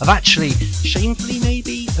ones. I've actually shamefully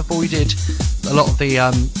maybe avoided a lot of the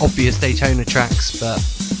obvious Daytona tracks, but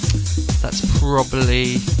that's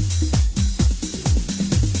probably,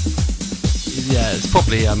 yeah, it's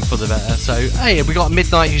probably for the better. So hey, we got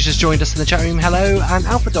Midnight who's just joined us in the chat room. Hello, and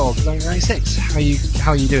Alpha Dog 1996.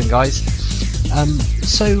 How are you doing, guys?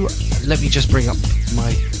 So let me just bring up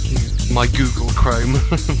my Google Chrome.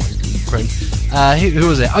 Who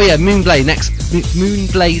was it? Oh yeah,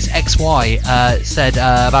 Moonblaze XY said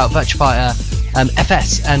about Virtua Fighter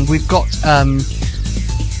FS, and we've got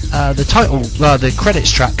the title, the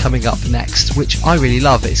credits track coming up next, which I really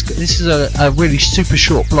love. This is a really super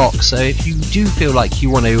short block, so if you do feel like you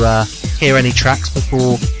want to hear any tracks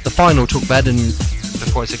before the final talk bed and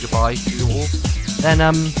before I say goodbye to you all,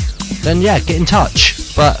 then yeah, get in touch.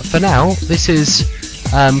 But for now, this is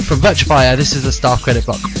from Virtua Fighter. This is the star credit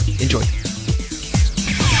block. Enjoy.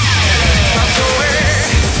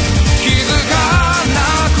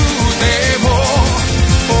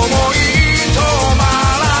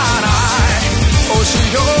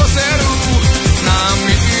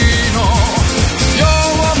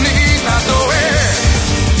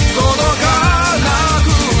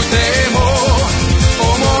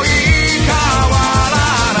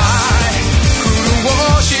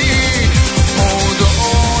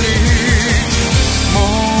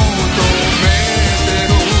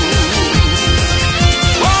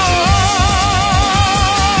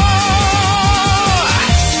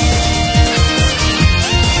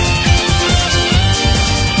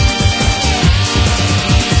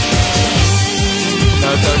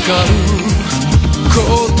 こ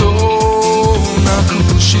となく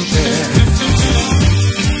して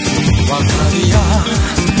分かり合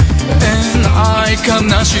えない悲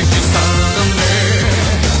しさだね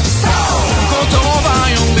言葉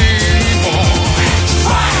よりも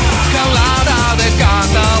体で語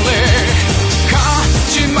れ勝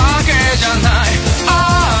ち負けじゃない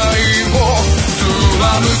愛を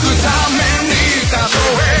貫くためにたと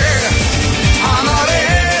え離れ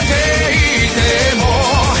ていても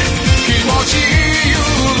気持ちゆ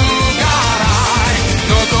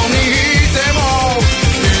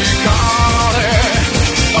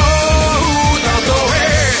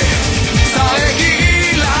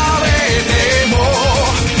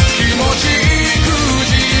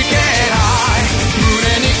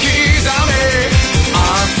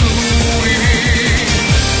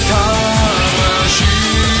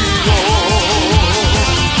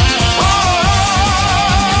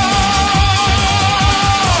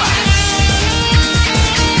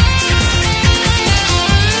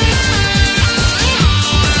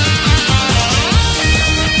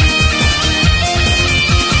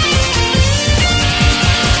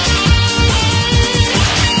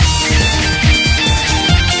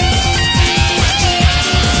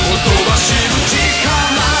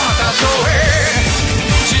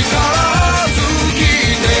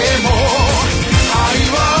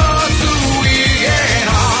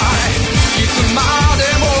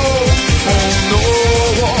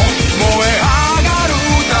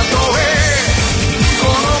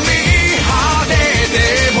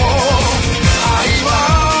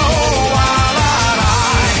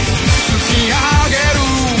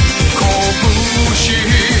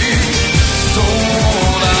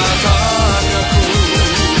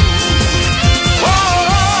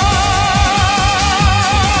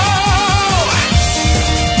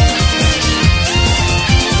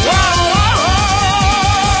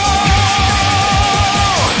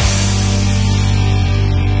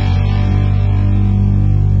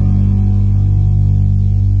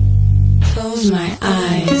Close my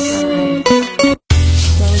eyes.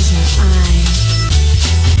 Close your eyes.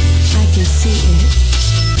 I can see it.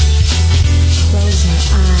 Close your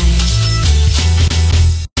eyes.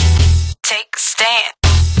 Take a stand.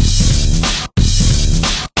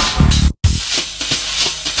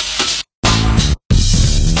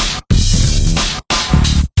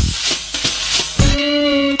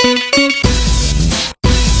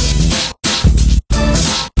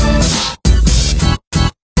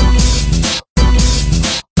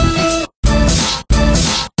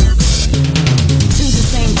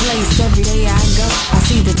 Every day I go, I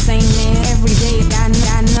see the same man every day.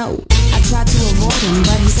 I know. I try to avoid him,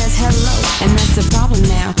 but he says hello, and that's the problem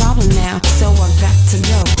now. So I got to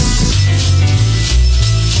go.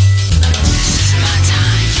 This is my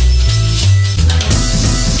time.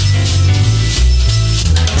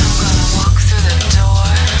 I'm gonna walk through the door.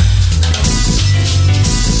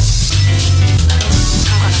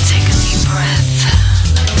 I'm gonna take a deep breath.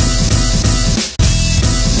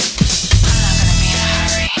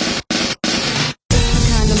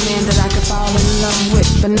 That I could fall in love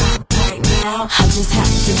with, but not right now. I just have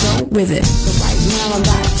to go with it. But right now I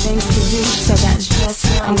got things to do, so that's just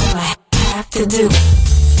what I'm gonna have to do.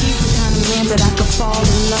 He's the kind of man that I could fall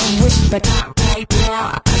in love with, but not right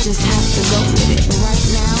now. I just have to go with it. But right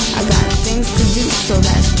now I got things to do, so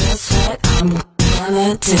that's just what I'm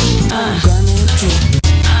gonna do.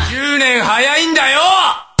 10年早いんだよ。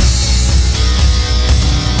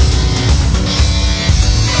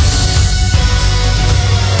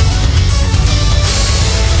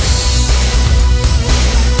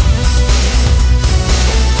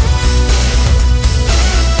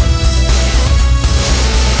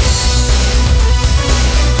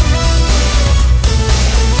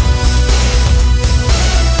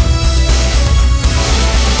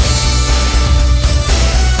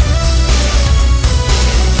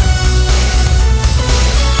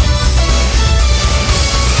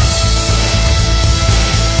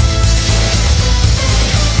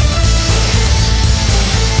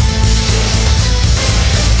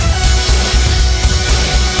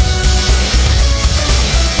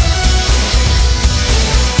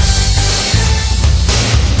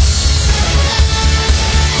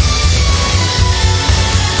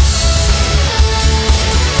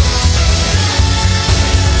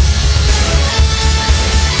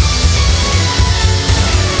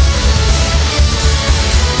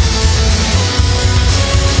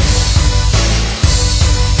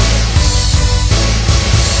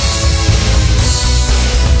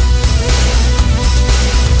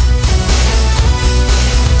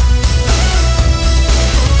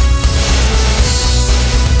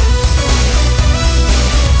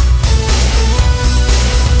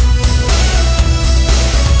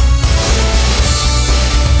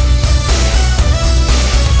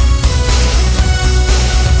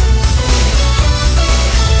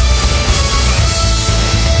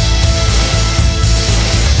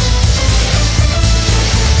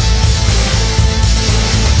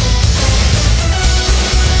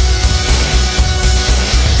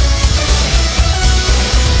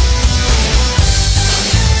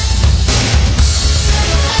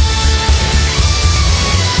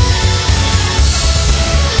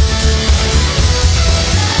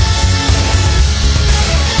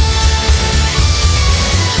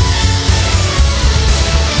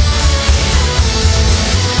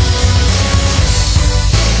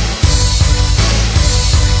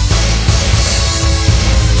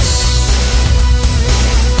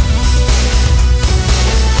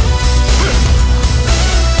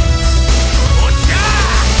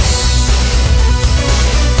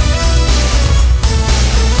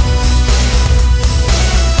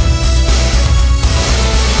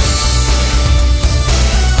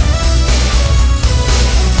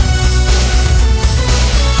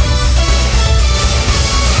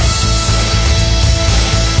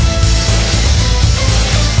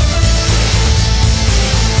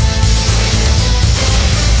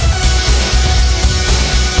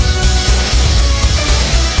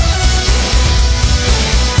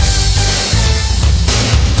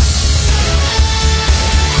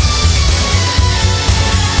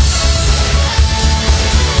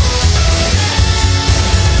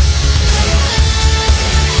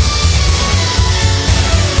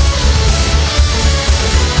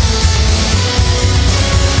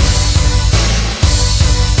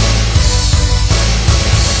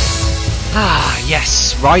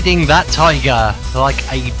Yes, riding that tiger like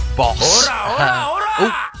a boss.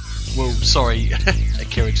 Well, sorry,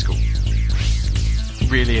 Keurig School.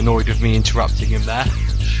 Really annoyed with me interrupting him there.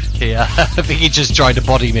 I think he just tried to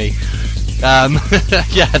body me.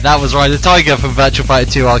 Yeah, that was Ride the Tiger from Virtua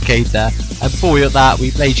Fighter 2 Arcade there. And before we got that, we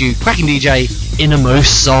played you Cracking DJ,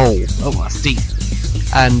 Innermost Soul. Oh, that's deep.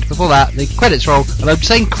 And before that, the credits roll. And I'm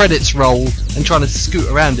saying credits roll and trying to scoot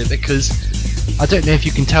around it because I don't know if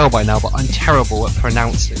you can tell by now, but I'm terrible at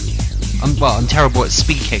pronouncing. I'm terrible at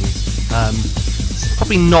speaking. It's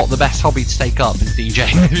probably not the best hobby to take up, is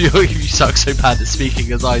DJing, if you suck so bad at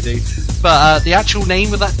speaking as I do. But the actual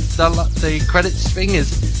name of that, the credits thing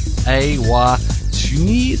is A-Y...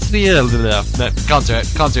 No, can't do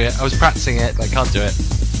it. I was practicing it, but I can't do it.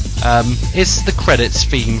 It's the credits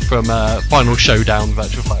theme from Final Showdown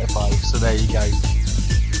Virtua Fighter 5, so there you go.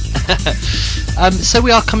 So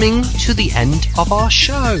we are coming to the end of our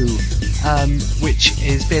show, which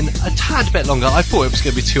has been a tad bit longer. I thought it was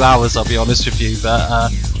going to be 2 hours, I'll be honest with you, but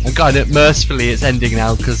I'm kind of mercifully it's ending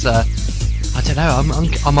now because I don't know.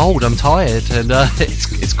 I'm old. I'm tired, and it's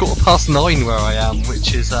 9:15 where I am,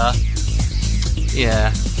 which is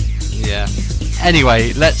yeah.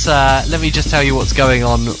 Anyway, let me just tell you what's going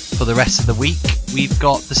on for the rest of the week. We've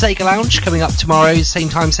got the Sega Lounge coming up tomorrow, same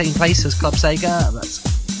time, same place as Club Sega. That's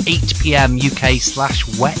 8 PM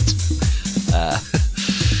UK/wet.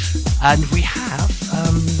 And we have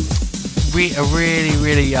a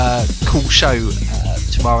really cool show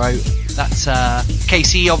tomorrow. That's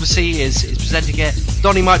KC obviously is presenting it.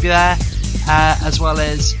 Donnie might be there, as well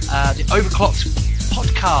as the Overclocked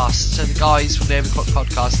podcast, so the guys from the Overclock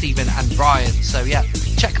podcast, Stephen and Brian. So yeah,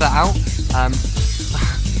 check that out. I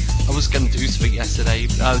was going to do something yesterday,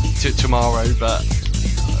 tomorrow, but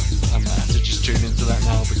I might have to just tune into that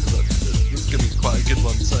now because it's going to be quite a good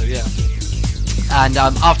one. So yeah, and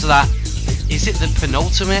after that, is it the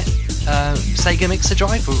penultimate Sega Mixer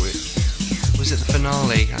Drive, or was it the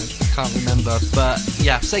finale? I can't remember, but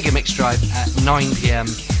yeah, Sega Mixer Drive at 9 PM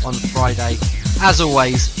on Friday. As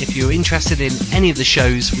always, if you're interested in any of the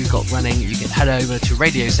shows we've got running, you can head over to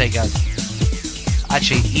Radio Sega.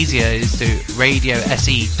 Actually, easier is to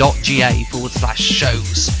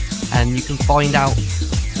radiose.ga/shows, and you can find out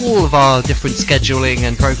all of our different scheduling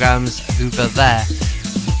and programs over there.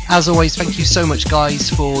 As always, thank you so much, guys,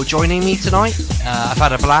 for joining me tonight. I've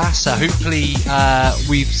had a blast. Hopefully,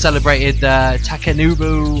 we've celebrated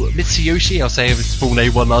Takenobu Mitsuyoshi. I'll say his full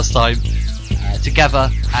name one last time. Together,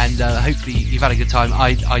 and hopefully you've had a good time.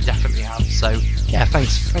 I definitely have. So yeah,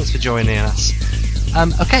 thanks for joining us.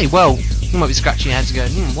 Okay, well, you might be scratching your heads and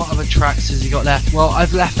going, what other tracks has he got left? Well,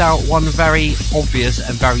 I've left out one very obvious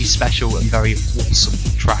and very special and very awesome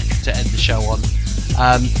track to end the show on.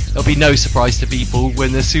 It'll be no surprise to people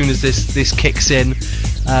when as soon as this kicks in.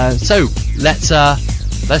 So let's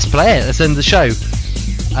play it. Let's end the show.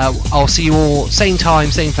 I'll see you all same time,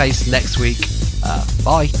 same place next week.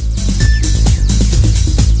 Bye.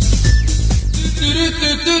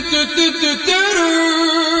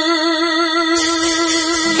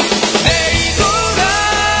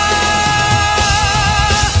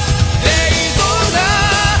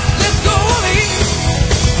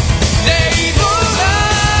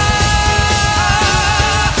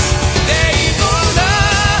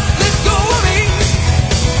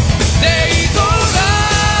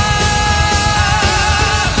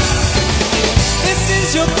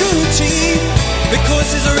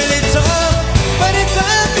 Because it's really tough, but it's a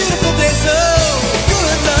beautiful day, so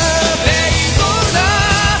good love. Daytona,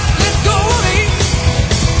 let's go away.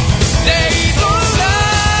 Daytona,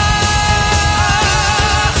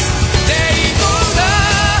 Daytona,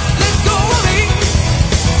 let's go away.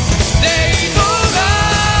 Daytona,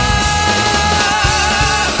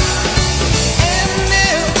 and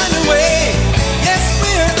they're underway. Yes,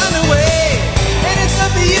 we're underway, and it's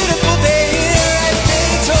a beautiful day here at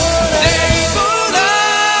Daytona.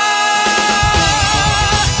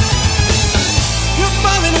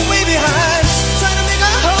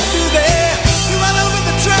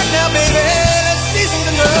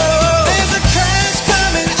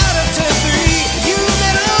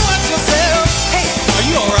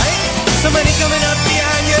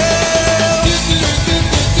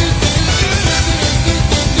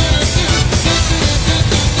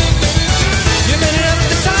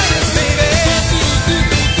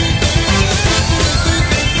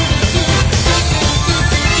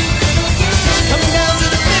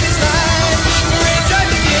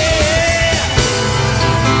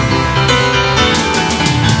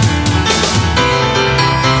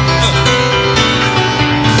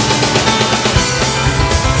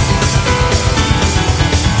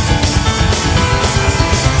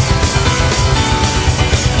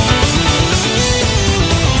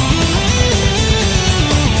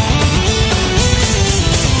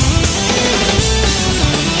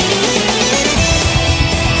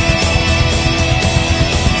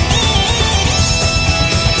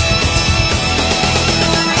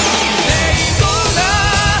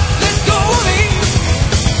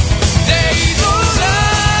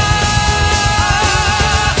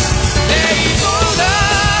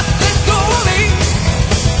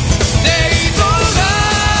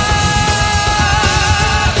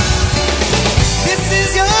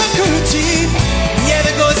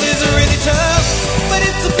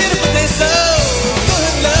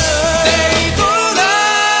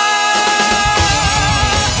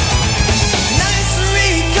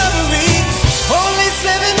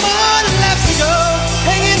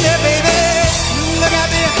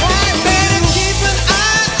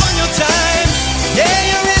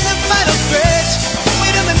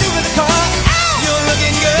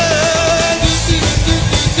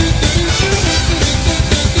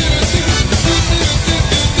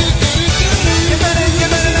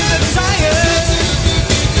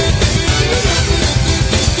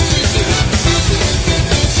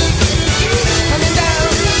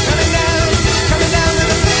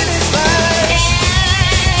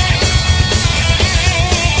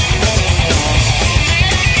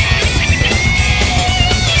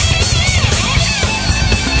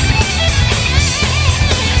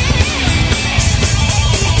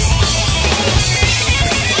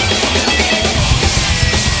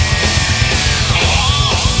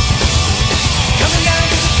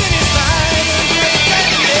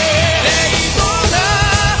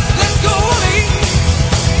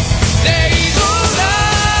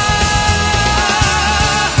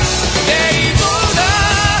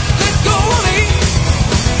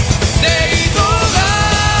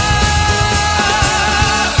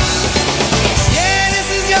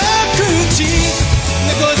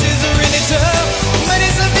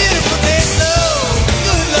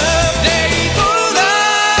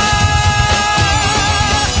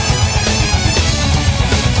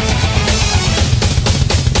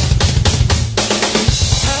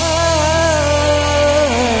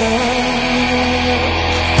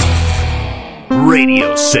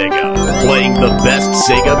 Radio Sega, playing the best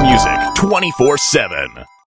Sega music 24/7.